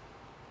ways,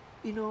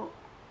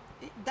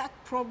 that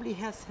probably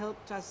has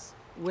helped us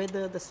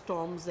weather the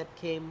storms that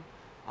came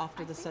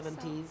after the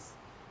 70s,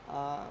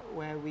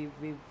 where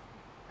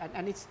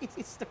and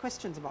it's the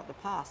questions about the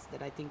past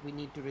that I think we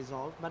need to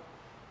resolve, but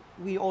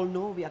we all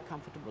know we are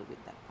comfortable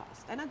with that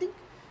past. And I think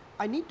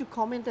I need to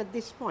comment at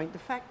this point, the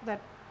fact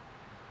that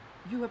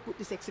you have put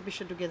this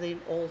exhibition together in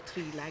all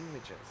 3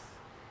 languages.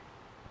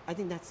 I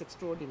think that's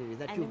extraordinary,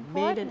 that you've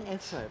made an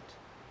effort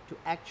to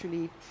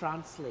actually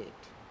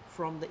translate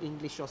from the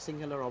English or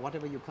Sinhala or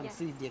whatever you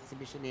conceive the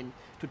exhibition in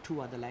to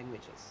 2 other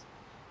languages.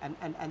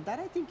 And that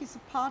I think is a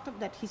part of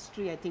that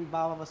history I think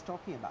Bawa was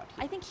talking about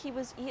here. I think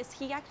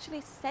he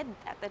actually said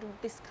that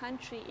this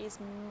country is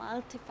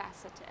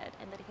multifaceted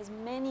and that it has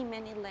many,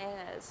 many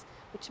layers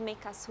which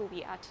make us who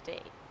we are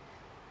today.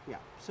 Yeah,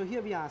 so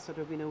here we are sort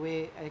of in a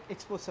way,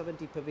 Expo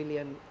 70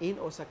 Pavilion in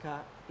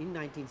Osaka in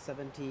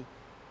 1970,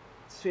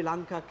 Sri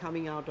Lanka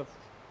coming out of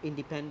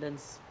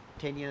independence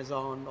 10 years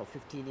on or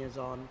 15 years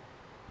on,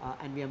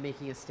 and we are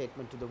making a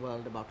statement to the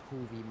world about who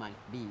we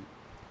might be.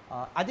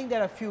 I think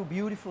there are a few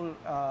beautiful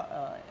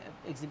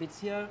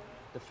exhibits here.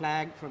 The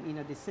flag from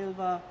Ina de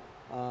Silva,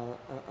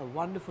 a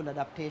wonderful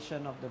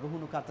adaptation of the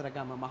Ruhunu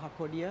Kataragama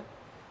Mahakodiya,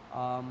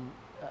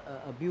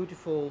 a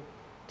beautiful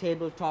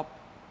tabletop,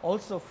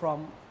 also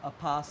from a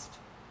past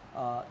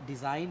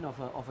design of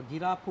a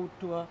Gira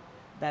Puttua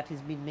that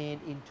has been made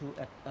into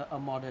a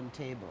modern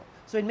table.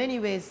 So in many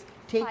ways,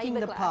 taking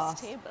the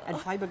past and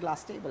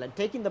fiberglass table and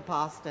taking the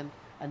past and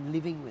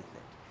living with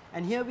it.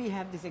 And here we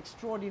have this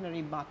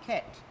extraordinary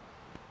maquette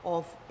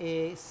of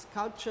a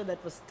sculpture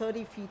that was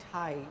 30 feet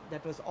high,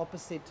 that was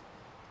opposite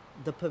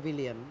the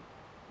pavilion,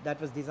 that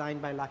was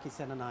designed by Lucky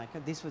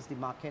Senanayaka. This was the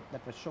maquette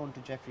that was shown to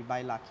Geoffrey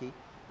by Lucky.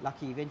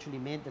 Lucky eventually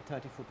made the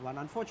 30-foot one.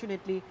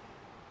 Unfortunately,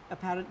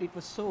 apparently it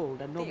was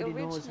sold and nobody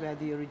knows where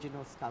the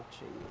original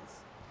sculpture is.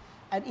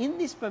 And in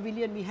this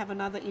pavilion, we have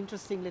another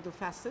interesting little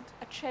facet.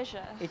 A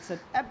treasure. It's an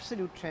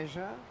absolute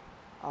treasure.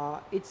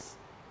 It's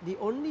the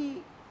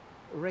only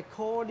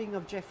recording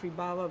of Geoffrey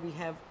Bawa we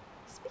have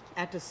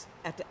at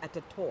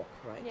a talk,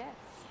 right? Yes.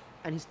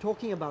 And he's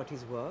talking about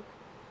his work.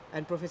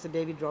 And Professor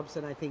David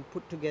Robson, I think,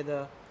 put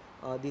together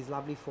these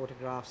lovely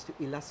photographs to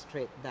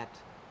illustrate that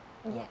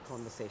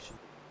conversation.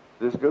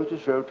 This goes to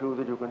show, too,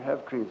 that you can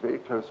have trees very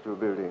close to a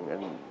building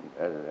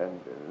and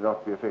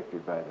not be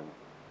affected by them.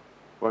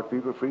 What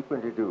people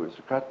frequently do is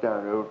to cut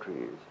down old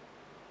trees,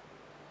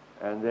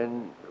 and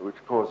then, which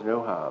cause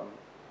no harm,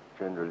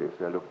 generally, if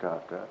they're looked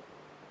after,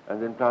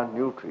 and then plant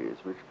new trees,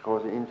 which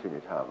cause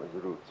infinite harm as the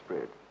roots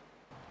spread.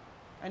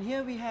 And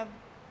here we have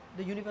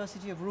the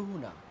University of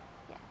Ruhuna,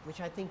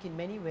 which I think in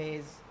many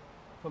ways,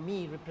 for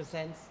me,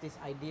 represents this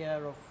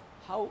idea of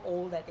how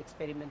all that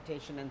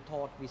experimentation and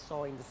thought we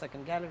saw in the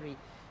second gallery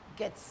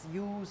gets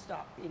used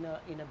up in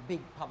a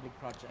big public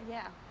project.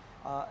 Yeah.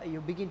 You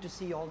begin to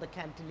see all the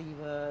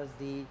cantilevers,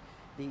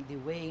 the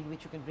way in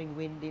which you can bring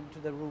wind into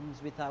the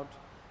rooms without,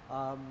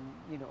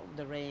 you know,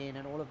 the rain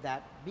and all of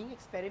that being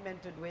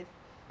experimented with,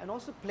 and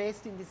also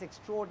placed in this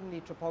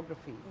extraordinary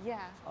topography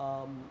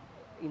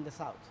in the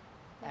south.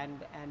 And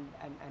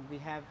we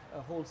have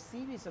a whole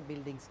series of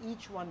buildings,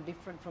 each one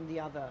different from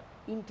the other,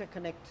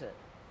 interconnected.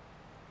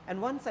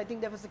 And once I think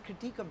there was a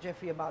critique of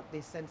Geoffrey about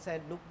this and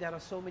said, look, there are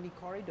so many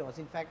corridors.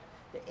 In fact,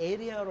 the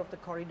area of the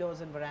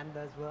corridors and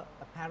verandas were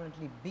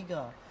apparently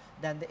bigger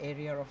than the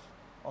area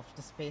of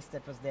the space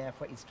that was there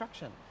for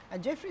instruction.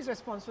 And Geoffrey's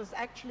response was,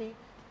 actually,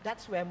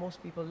 that's where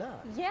most people learn.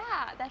 Yeah,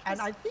 that was. And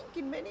I think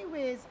in many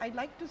ways, I'd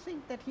like to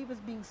think that he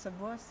was being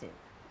subversive.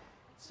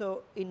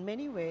 So in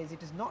many ways,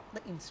 it is not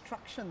the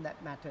instruction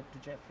that mattered to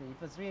Geoffrey. It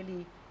was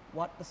really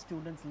what the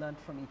students learned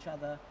from each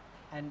other.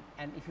 And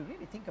if you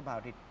really think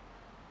about it,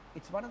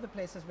 it's one of the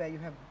places where you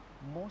have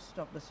most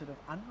of the sort of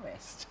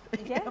unrest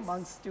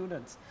amongst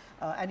students.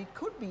 And it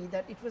could be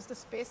that it was the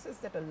spaces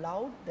that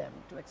allowed them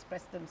to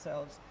express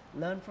themselves,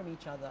 learn from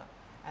each other,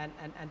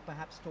 and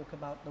perhaps talk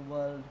about the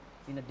world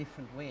in a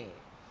different way.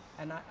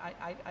 And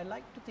I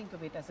like to think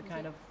of it as a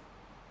kind of,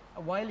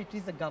 while it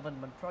is a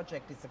government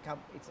project, it's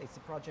a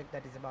project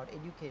that is about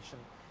education,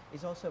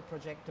 it's also a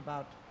project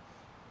about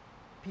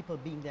people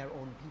being their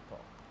own people.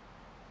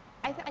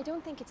 I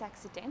don't think it's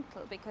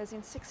accidental, because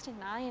in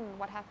 '69,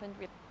 what happened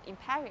in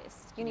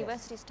Paris,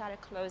 universities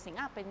started closing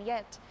up, and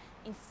yet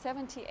in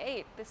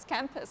 '78, this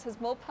campus has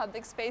more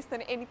public space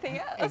than anything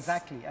else.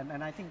 Exactly,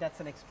 and I think that's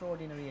an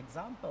extraordinary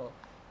example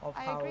of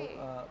how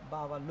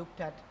Bawa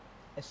looked at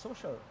a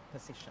social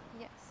position.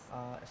 Yes.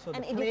 So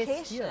and the place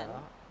education here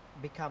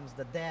becomes,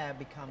 there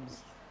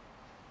becomes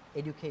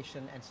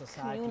education and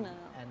society,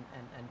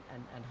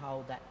 and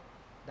how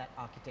that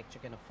architecture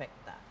can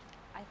affect that.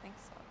 I think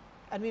so.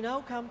 And we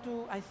now come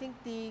to, I think,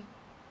 the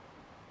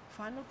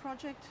final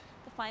project.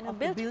 The final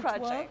built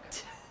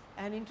project.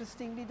 Work. And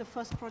interestingly, the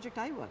first project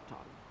I worked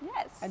on.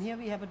 Yes. And here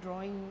we have a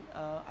drawing,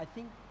 I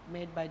think,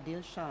 made by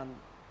Dilshan,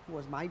 who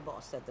was my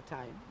boss at the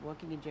time,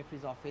 working in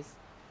Geoffrey's office,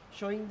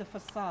 showing the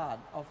facade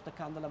of the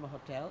Kandalama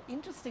Hotel.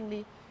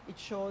 Interestingly, it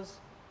shows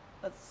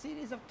a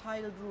series of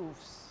tiled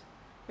roofs,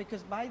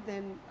 because by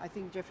then, I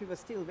think Geoffrey was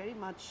still very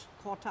much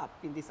caught up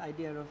in this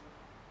idea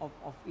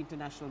of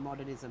international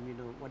modernism, you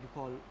know, what you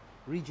call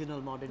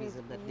regional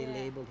modernism that they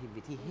labeled him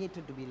with. He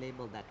hated to be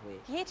labeled that way.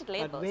 He hated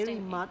labels, but very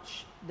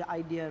much the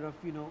idea of,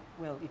 you know,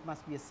 well, it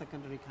must be a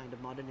secondary kind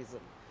of modernism.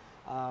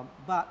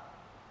 But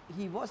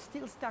he was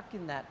still stuck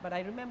in that. But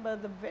I remember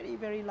the very,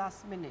 very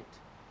last minute,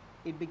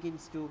 it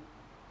begins to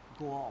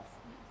go off.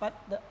 But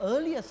the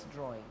earliest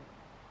drawing,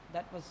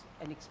 that was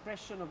an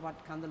expression of what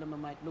Kandalama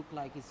might look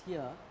like, is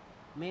here,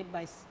 made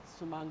by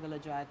Sumangala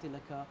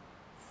Jayatilaka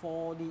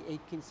for the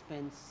Aitken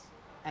Spence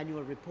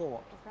annual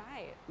report,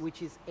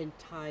 which is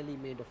entirely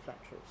made of flat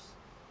roofs.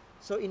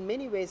 So in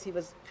many ways, he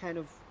was kind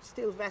of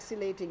still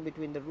vacillating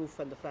between the roof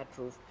and the flat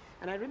roof.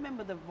 And I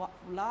remember the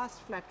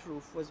last flat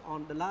roof was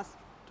on, the last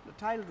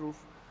tiled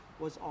roof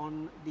was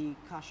on the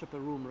Kashyapa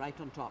room right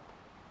on top.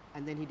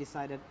 And then he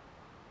decided,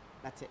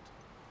 that's it,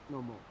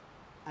 no more.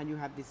 And you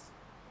have this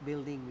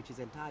building which is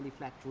entirely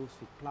flat roofs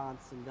with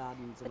plants and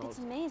gardens and all. But it's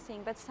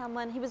amazing that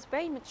he was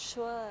very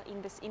mature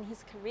in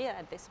his career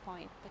at this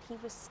point, but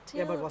he was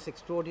still. Yeah, but what's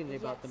extraordinary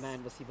about the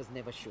man was he was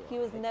never sure. He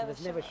was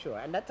never sure.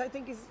 And that, I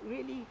think, is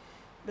really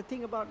the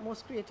thing about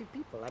most creative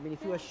people. I mean,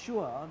 if you are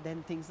sure,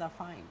 then things are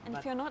fine. And but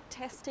if you're not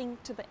testing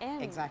to the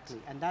end.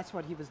 exactly, and that's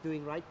what he was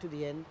doing right to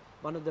the end.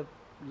 One of the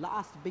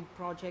last big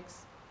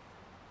projects.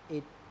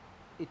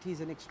 It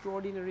is an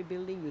extraordinary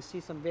building. You see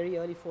some very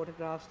early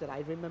photographs that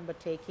I remember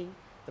taking,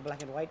 the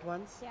black and white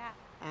ones. Yeah.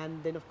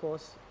 And then, of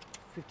course,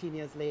 15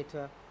 years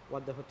later,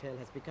 what the hotel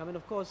has become. And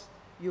of course,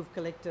 you've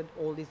collected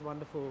all these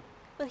wonderful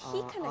Well,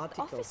 he collected,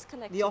 articles. office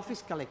collected. The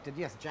office collected,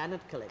 yes,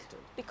 Janet collected.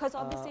 Because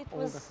obviously it all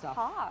the was stuff.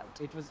 hard.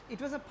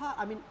 It was a part,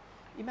 I mean,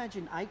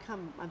 imagine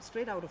I'm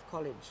straight out of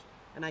college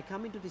and I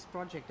come into this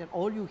project and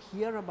all you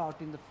hear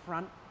about in the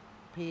front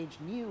page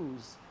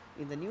news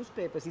in the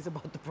newspapers is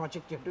about the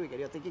project you're doing, and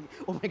you're thinking,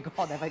 oh my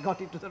God, have I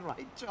got into the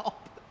right job?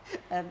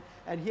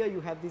 and here you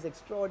have this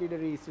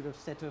extraordinary sort of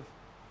set of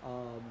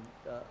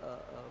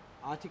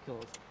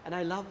articles, and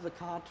I love the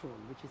cartoon,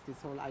 which is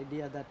this whole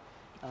idea that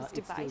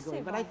it's still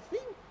going. But I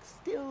think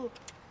still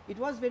it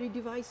was very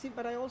divisive,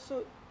 but I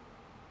also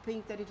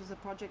think that it was a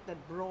project that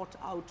brought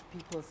out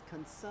people's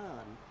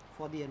concern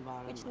for the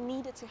environment. Which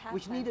needed to happen.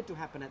 Which needed to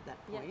happen at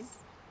that point.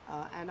 Yes.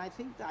 And I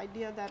think the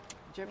idea that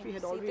Geoffrey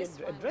had already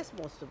addressed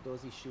most of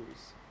those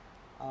issues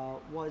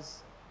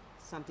was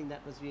something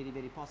that was really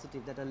very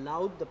positive, that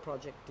allowed the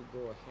project to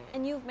go ahead.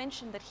 And you've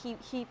mentioned that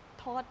he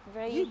thought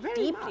very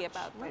deeply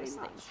about those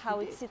things, how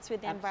it sits with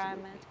the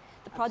environment.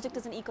 The project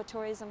is an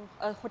ecotourism,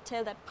 a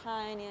hotel that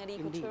pioneered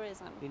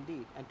ecotourism.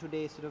 Indeed, and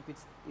today sort of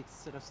it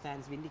sort of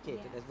stands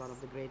vindicated as one of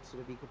the great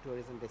sort of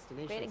ecotourism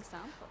destinations. Great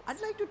example.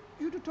 I'd like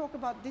you to talk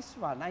about this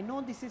one. I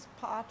know this is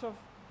part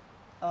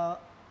of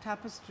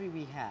tapestry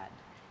we had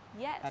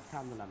at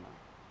Kandalama.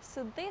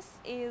 So this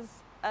is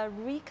a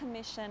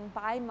recommission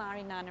by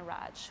Mari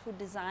Nanaraj, who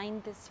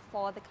designed this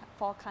for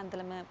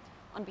Kandalama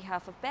on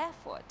behalf of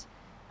Barefoot,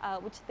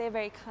 which they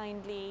very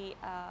kindly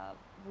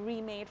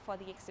remade for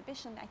the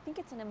exhibition. I think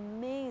it's an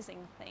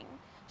amazing thing.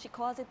 She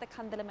calls it the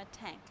Kandalama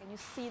tank, and you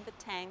see the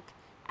tank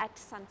at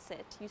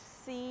sunset. You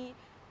see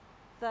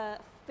the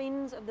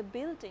fins of the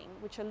building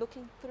which are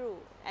looking through,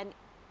 and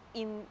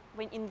in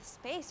the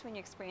space when you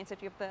experience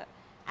it, you have the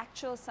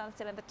actual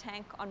sunset and the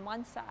tank on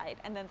one side,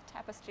 and then the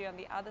tapestry on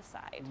the other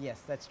side.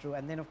 Yes, that's true.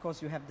 And then of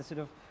course you have the sort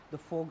of the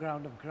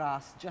foreground of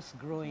grass just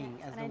growing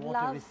as the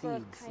water recedes. And I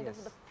love the kind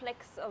of the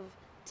flecks of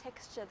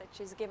texture that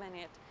she's given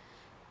it.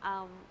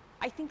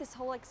 I think this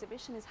whole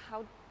exhibition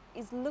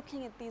is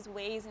looking at these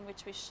ways in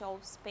which we show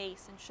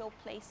space and show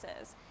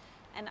places.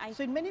 And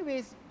so in many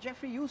ways,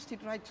 Geoffrey used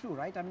it right through,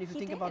 right? I mean, if you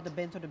think about the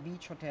Bento the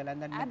Beach Hotel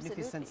and that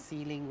magnificent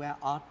ceiling where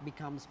art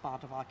becomes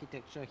part of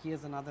architecture,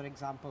 here's another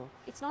example.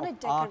 It's not a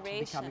decoration. Art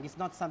becoming, it's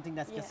not something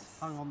that's just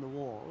hung on the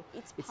wall.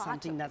 It's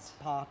something that's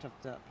part of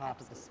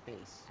the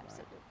space.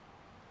 Absolutely. Right?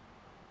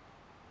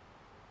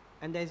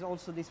 And there's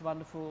also this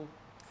wonderful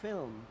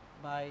film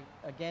by,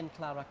 again,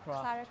 Clara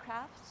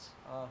Kraft.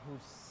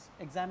 Who's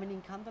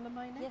examining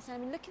Kandalama in it. Yes, I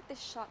mean, look at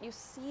this shot. You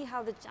see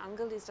how the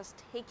jungle is just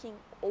taking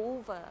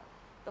over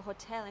the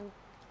hotel. And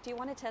do you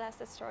want to tell us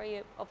the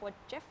story of what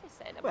Geoffrey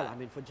said about? Well, I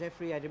mean, for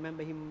Geoffrey, I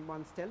remember him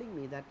once telling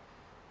me that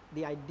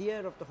the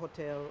idea of the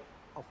hotel,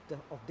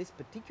 of this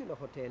particular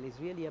hotel, is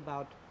really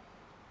about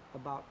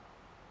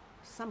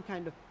some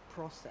kind of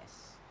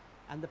process,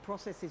 and the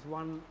process is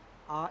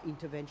our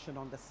intervention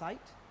on the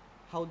site,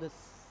 how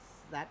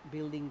that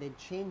building then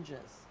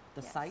changes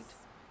the site.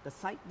 The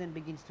site then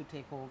begins to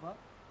take over,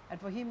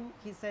 and for him,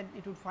 he said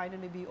it would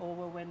finally be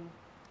over when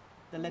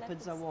the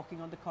leopards are walking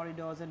on the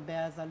corridors and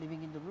bears are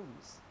living in the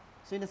rooms.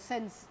 So in a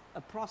sense,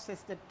 a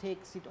process that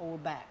takes it all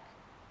back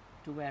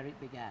to where it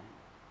began.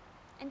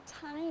 And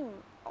time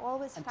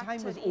always and factored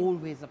time was in.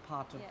 Always a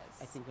part of,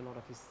 I think, a lot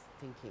of his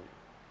thinking.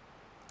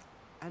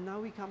 And now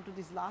we come to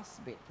this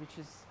last bit, which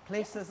is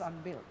places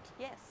unbuilt.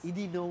 Yes.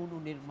 Idi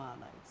nonu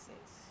nirmana, it says.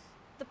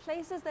 The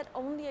places that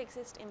only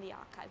exist in the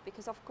archive,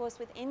 because of course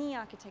with any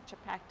architecture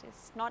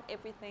practice, not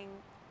everything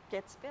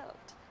gets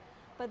built.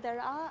 But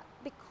there are,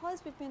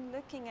 because we've been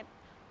looking at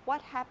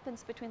what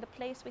happens between the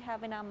place we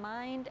have in our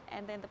mind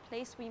and then the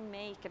place we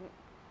make, and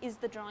is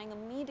the drawing a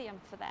medium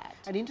for that?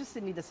 And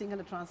interestingly, the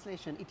Sinhala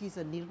translation, it is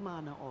a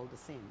nirmana all the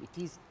same.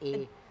 It is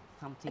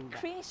something a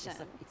creation.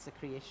 It's a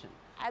creation.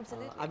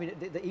 Absolutely. I mean,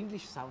 the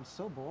English sounds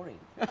so boring.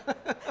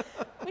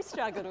 We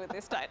struggled with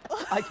this title.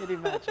 I can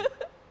imagine.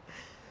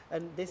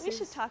 And we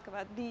should talk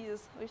about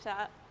these, which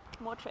are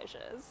more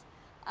treasures.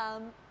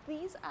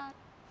 These are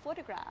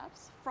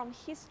photographs from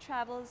his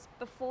travels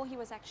before he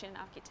was actually an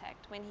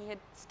architect, when he had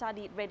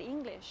read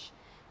English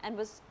and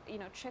was,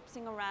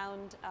 traipsing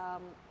around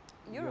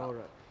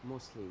Europe.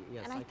 Mostly,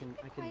 yes. And I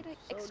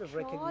can sort of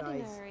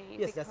recognize.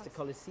 Yes, that's the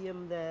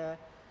Colosseum there.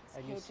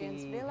 And you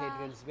see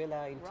Hadrian's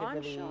Villa in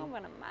Tivoli.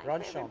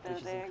 Ronchon,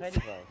 which is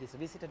incredible. He's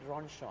visited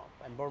Ronchon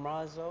and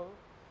Bormazzo,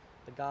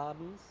 the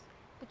gardens.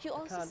 But you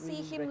also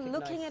see him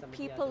looking at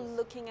people,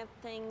 looking at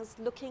things,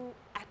 looking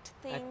at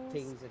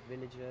things. At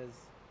villages.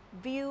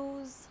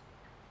 Views.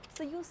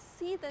 So you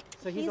see that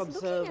he's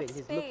observing,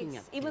 he's looking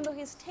at even though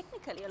he's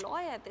technically a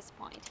lawyer at this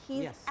point,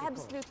 he's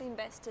absolutely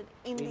invested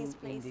in these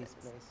places.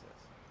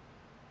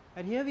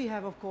 And here we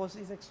have, of course,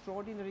 this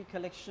extraordinary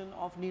collection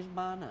of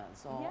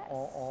nirmanas or, Yes.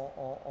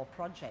 or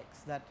projects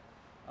that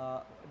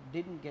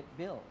didn't get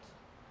built.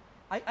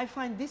 I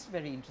find this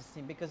very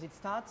interesting because it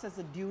starts as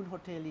a dune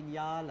hotel in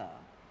Yala,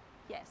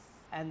 Yes.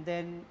 and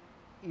then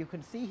you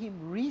can see him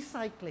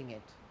recycling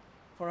it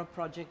for a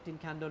project in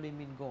Candolim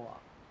in Goa.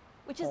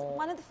 Which is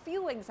one of the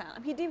few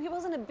examples. He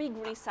wasn't a big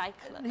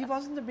recycler. He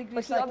wasn't a big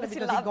But he recycler obviously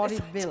because he loved got this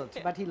it built,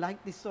 idea. but he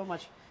liked this so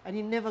much, and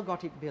he never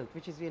got it built,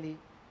 which is really,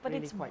 But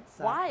really it's quite sad.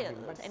 for him.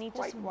 wild, But it's and he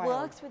quite just wild.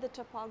 works with the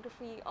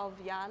topography of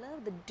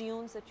Yala, the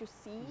dunes that you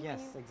see.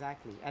 Yes,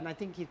 exactly. And I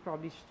think he's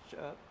probably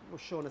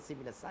shown a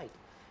similar site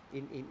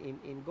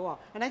in Goa.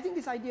 And I think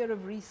this idea of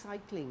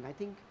recycling, I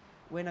think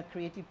when a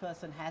creative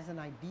person has an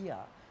idea,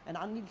 and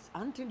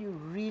until you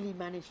really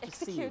manage to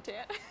Execute see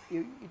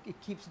it.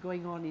 it keeps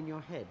going on in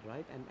your head,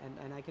 right?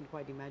 And I can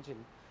quite imagine.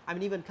 I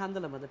mean, even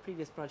Kandalama, the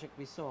previous project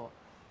we saw,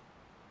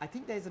 I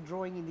think there's a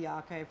drawing in the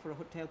archive for a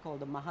hotel called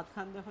the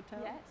Mahatkanda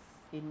Hotel Yes.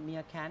 in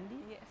near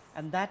Kandy. Yes.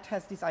 And that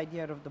has this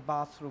idea of the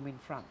bathroom in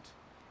front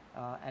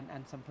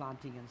and some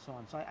planting and so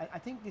on. So I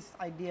think this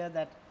idea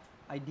that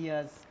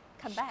ideas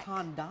Come back.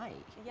 can't die.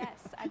 Yes,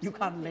 absolutely. You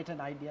can't let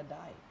an idea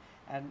die.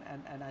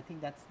 And I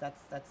think that's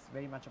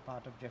very much a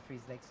part of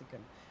Geoffrey's lexicon.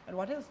 And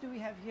what else do we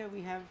have here?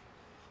 We have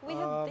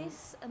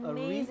This a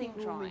amazing reading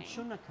room drawing. in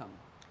Shunakam.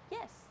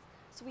 Yes.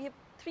 So we have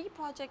 3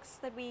 projects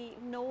that we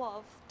know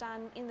of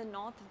done in the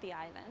north of the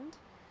island.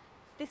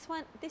 This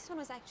one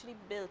was actually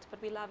built,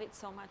 but we love it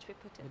so much we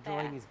put it The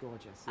there. drawing is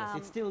gorgeous. Yes,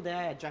 it's still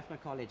there at Jaffna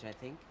College, I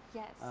think.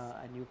 Yes.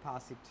 And you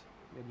pass it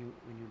when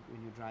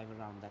you drive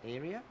around that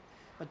area.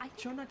 But I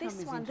think Shunakam this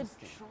is one, the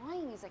interesting.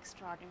 drawing is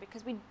extraordinary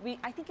because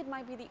I think it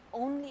might be the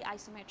only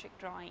isometric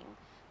drawing.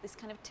 This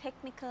kind of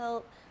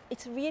technical,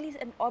 it's really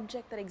an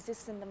object that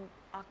exists in the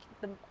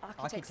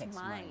architect's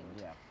mind,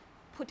 yeah.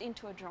 put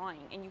into a drawing,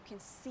 and you can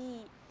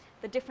see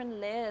the different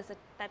layers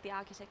that the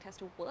architect has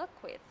to work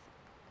with,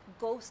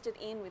 ghosted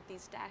in with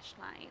these dashed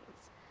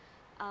lines.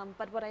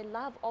 But what I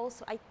love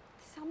also,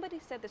 somebody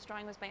said this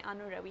drawing was by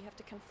Anura, we have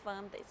to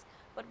confirm this.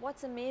 But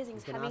what's amazing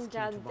is can having ask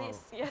him done tomorrow.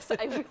 this, yes,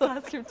 I will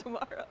ask him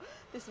tomorrow,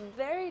 this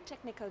very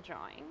technical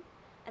drawing,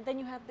 and then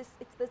you have this,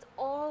 there's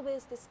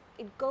always this,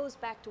 it goes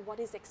back to what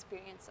is the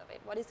experience of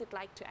it, what is it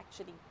like to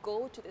actually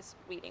go to this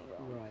reading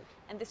room, Right.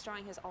 and this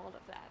drawing has all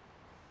of that.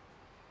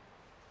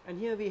 And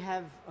here we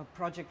have a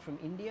project from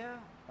India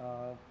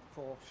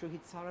for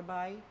Shuhit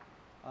Sarabhai,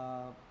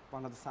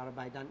 one of the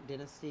Sarabhai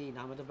dynasty in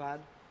Ahmedabad.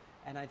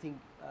 And I think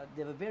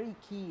they were very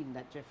keen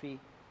that Geoffrey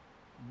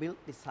built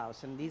this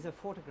house. And these are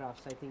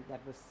photographs, I think, that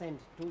were sent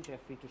to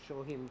Geoffrey to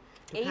show him,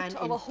 to 8 kind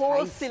of a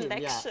whole entice him,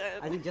 yeah.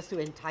 selection. I think just to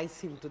entice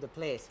him to the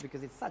place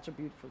because it's such a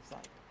beautiful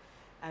site.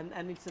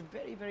 And it's a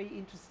very, very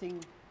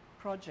interesting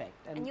project.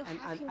 And you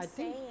have him I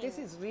think this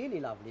saying- is really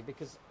lovely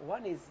because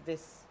one is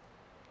this,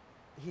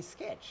 his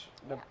sketch,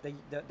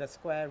 the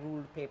square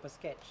ruled paper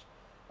sketch,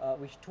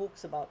 which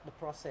talks about the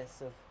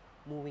process of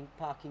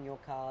parking your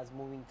cars,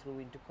 moving through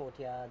into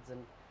courtyards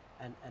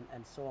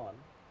and so on.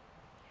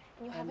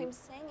 And you have him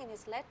saying in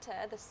his letter,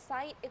 the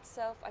site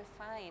itself, I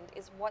find,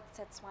 is what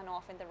sets one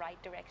off in the right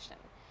direction.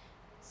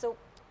 So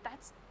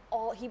that's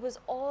all, he was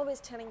always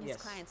telling his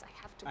Yes. clients, I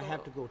have to go. I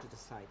have to go to the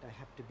site, I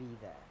have to be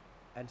there.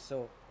 And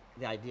so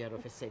the idea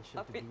of essential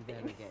Of to be it there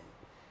being- again.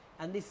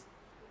 And this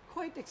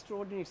quite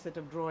extraordinary set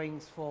of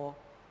drawings for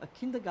a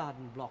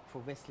kindergarten block for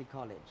Wesley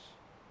College.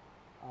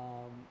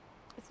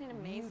 Isn't it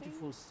amazing?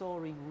 Beautiful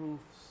soaring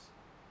roofs,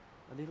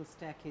 a little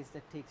staircase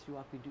that takes you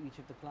up into each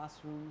of the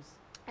classrooms.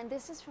 And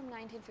this is from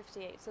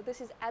 1958, so this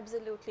is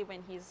absolutely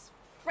when he's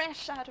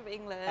fresh out of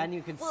England. And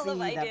you can full see of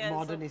that ideas of-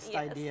 modernist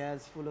yes.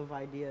 ideas, full of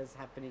ideas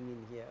happening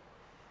in here.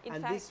 In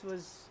And fact, this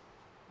was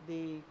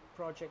the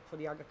project for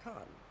the Aga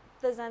Khan.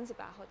 the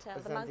Zanzibar Hotel.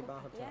 The Mango- Zanzibar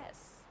Hotel.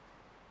 Yes.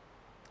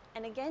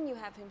 And again, you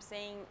have him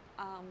saying,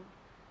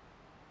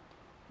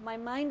 my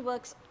mind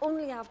works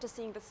only after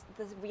seeing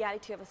the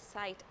reality of a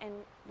site. And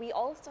we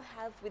also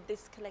have, with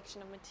this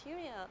collection of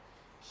material,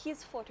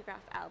 his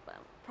photograph album,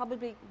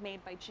 probably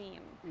made by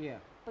Jim, Yeah.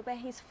 but where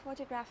he's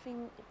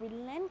photographing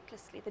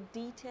relentlessly the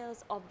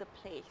details of the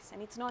place.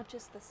 And it's not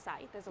just the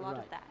site, there's a lot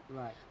of that.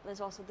 Right.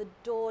 There's also the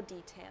door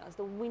details,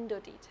 the window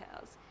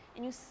details.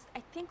 And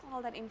I think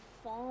all that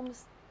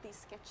informs these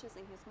sketches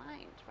in his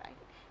mind, right?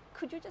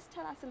 Could you just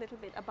tell us a little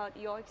bit about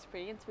your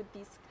experience with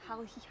these,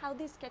 how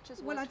these sketches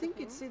work? Well, I think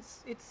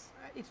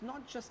it's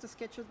not just the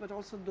sketches, but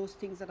also those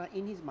things that are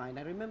in his mind.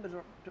 I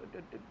remember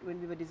when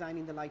we were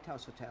designing the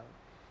Lighthouse Hotel,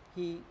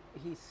 he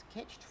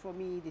sketched for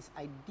me this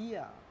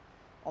idea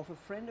of a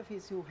friend of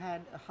his who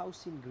had a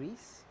house in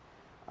Greece,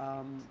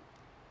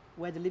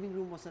 where the living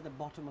room was at the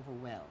bottom of a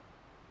well,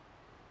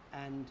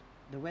 and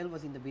the well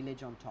was in the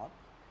village on top,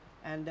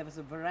 and there was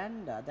a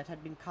veranda that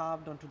had been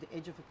carved onto the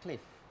edge of a cliff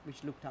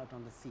which looked out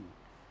on the sea.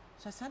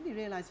 So I suddenly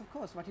realized, of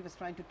course, what he was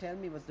trying to tell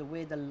me was the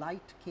way the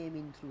light came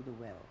in through the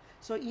well.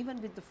 So even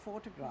with the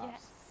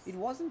photographs, Yes. it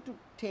wasn't to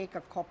take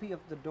a copy of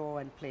the door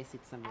and place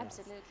it somewhere else.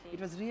 Absolutely. It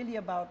was really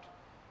about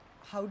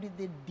how did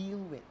they deal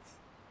with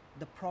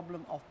the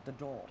problem of the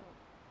door.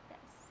 Yes.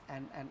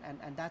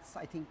 and that's,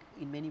 I think,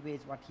 in many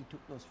ways what he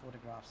took those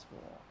photographs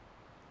for.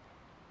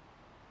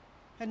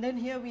 And then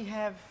here we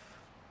have,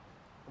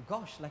 oh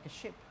gosh, like a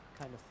ship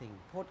kind of thing,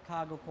 Port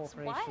Cargo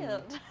Corporation.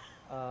 It's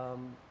wild.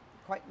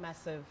 Quite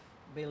massive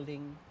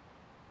building.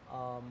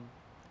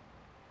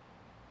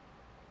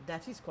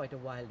 That is quite a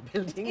wild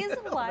building. It is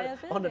a wild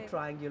on a building.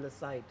 triangular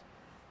site.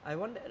 I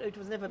wonder, it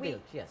was never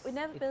built, yes. We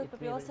never built, but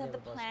we never- also have the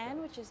never was plan,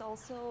 built. which is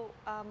also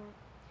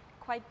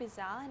quite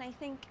bizarre. And I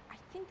think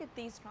that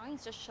these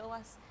drawings just show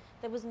us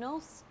there was no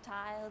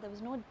style, there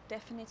was no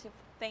definitive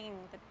thing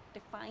that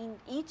defined.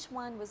 Each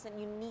one was a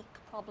unique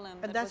problem.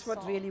 And that that's was what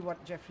solved. really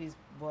what Geoffrey's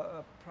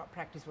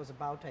practice was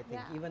about, I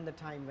think. Yeah. Even the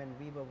time when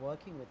we were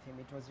working with him,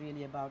 it was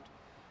really about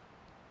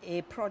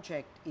a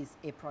project is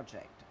a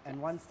project. And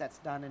once that's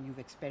done and you've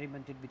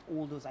experimented with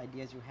all those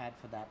ideas you had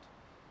for that,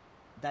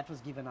 that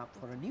was given up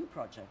for a new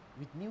project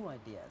with new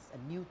ideas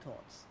and new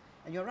thoughts.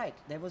 And you're right,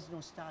 there was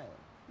no style.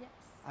 Yes.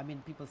 I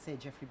mean, people say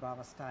Geoffrey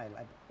Bawa style.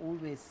 I've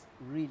always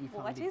really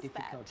found What it is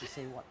difficult that? to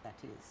say what that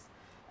is.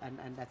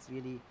 And that's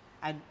really,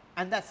 and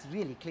that's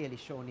really clearly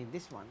shown in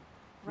this one,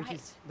 which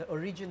is the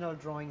original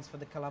drawings for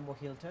the Colombo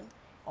Hilton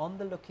on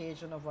the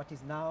location of what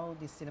is now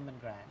the Cinnamon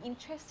Grand.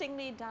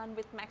 Interestingly done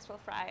with Maxwell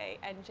Fry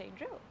and Jane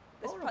Drew.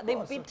 Oh, of They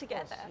course, bid of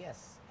together. course,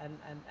 yes,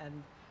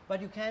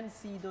 but you can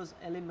see those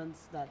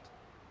elements that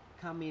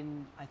come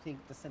in, I think,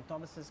 the St.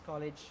 Thomas's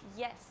College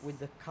Yes. with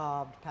the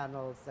carved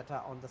panels that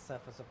are on the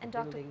surface of And the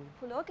Dr. building.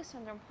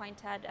 Pulogasundram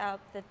pointed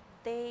out that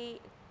the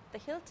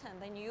Hilton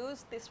then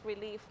used this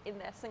relief in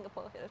their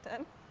Singapore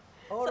Hilton.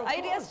 Oh, So of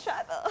ideas course.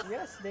 travel.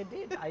 Yes, they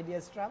did.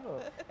 Ideas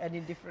travel, and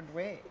in different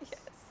ways. Yes.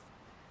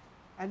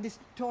 And this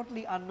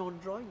totally unknown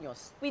drawing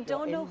We you're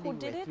don't know who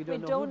ending did with. it, We we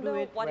don't don't know, who know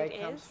do it, what where it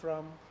it comes is.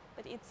 from.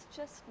 But it's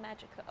just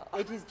magical.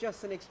 It is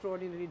just an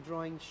extraordinary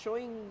drawing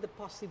showing the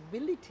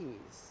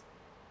possibilities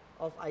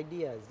of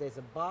ideas. There's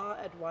a bar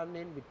at one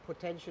end with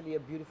potentially a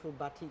beautiful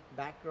batik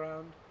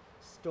background,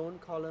 stone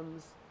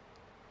columns,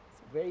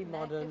 very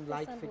modern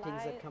light magnificent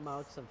fittings that come out,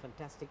 lights. some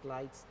fantastic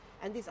lights.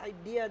 And this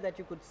idea that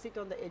you could sit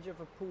on the edge of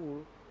a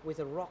pool with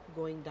a rock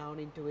going down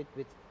into it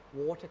with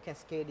water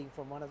cascading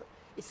from one of the,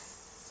 it's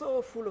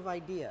so full of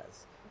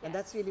ideas. And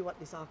that's Yes. really what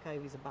this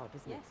archive is about,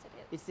 isn't it? Yes, it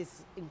is. It's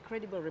this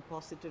incredible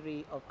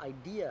repository of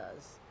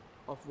ideas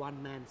of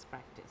one man's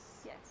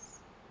practice. Yes.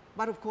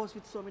 But of course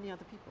with so many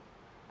other people.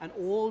 And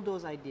all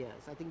those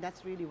ideas, I think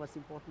that's really what's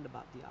important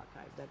about the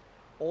archive, that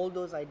all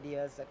those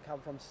ideas that come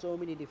from so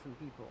many different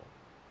people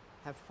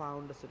have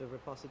found a sort of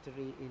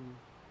repository in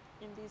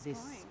In these this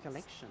drawings.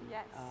 collection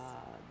Yes.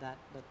 that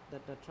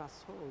the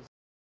Trust holds.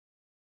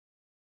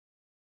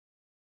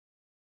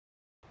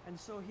 And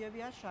so here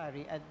we are,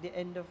 Shayari, at the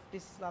end of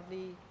this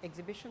lovely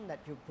exhibition that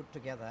you put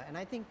together. And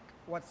I think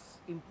what's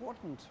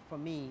important for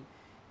me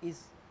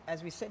is,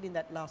 as we said in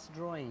that last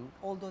drawing,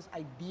 all those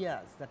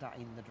ideas that are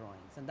in the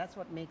drawings. And that's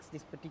what makes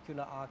this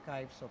particular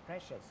archive so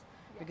precious,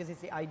 because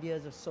it's the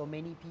ideas of so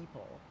many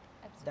people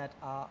that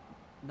are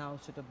now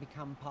sort of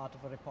become part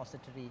of a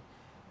repository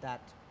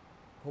that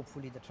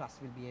hopefully the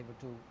Trust will be able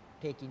to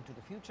take into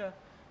the future,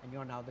 and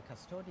you're now the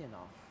custodian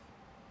of.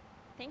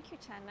 Thank you,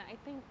 Channa. I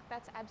think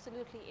that's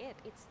absolutely it.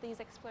 It's these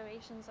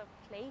explorations of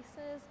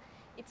places.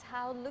 It's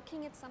how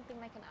looking at something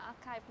like an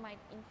archive might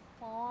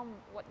inform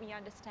what we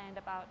understand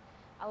about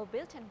our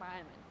built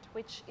environment,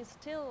 which is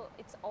still,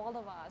 it's all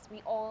of us.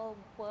 We all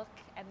work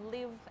and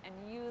live and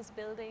use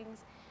buildings.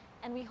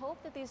 And we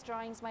hope that these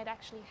drawings might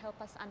actually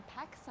help us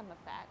unpack some of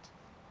that.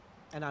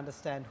 And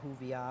understand who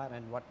we are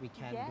and what we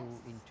can Yes.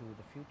 do into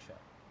the future.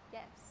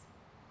 Yes.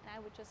 And I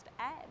would just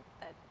add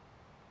that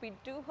we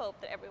do hope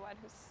that everyone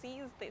who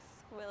sees this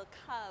will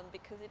come,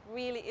 because it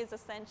really is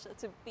essential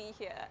to be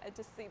here and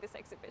to see this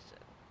exhibition.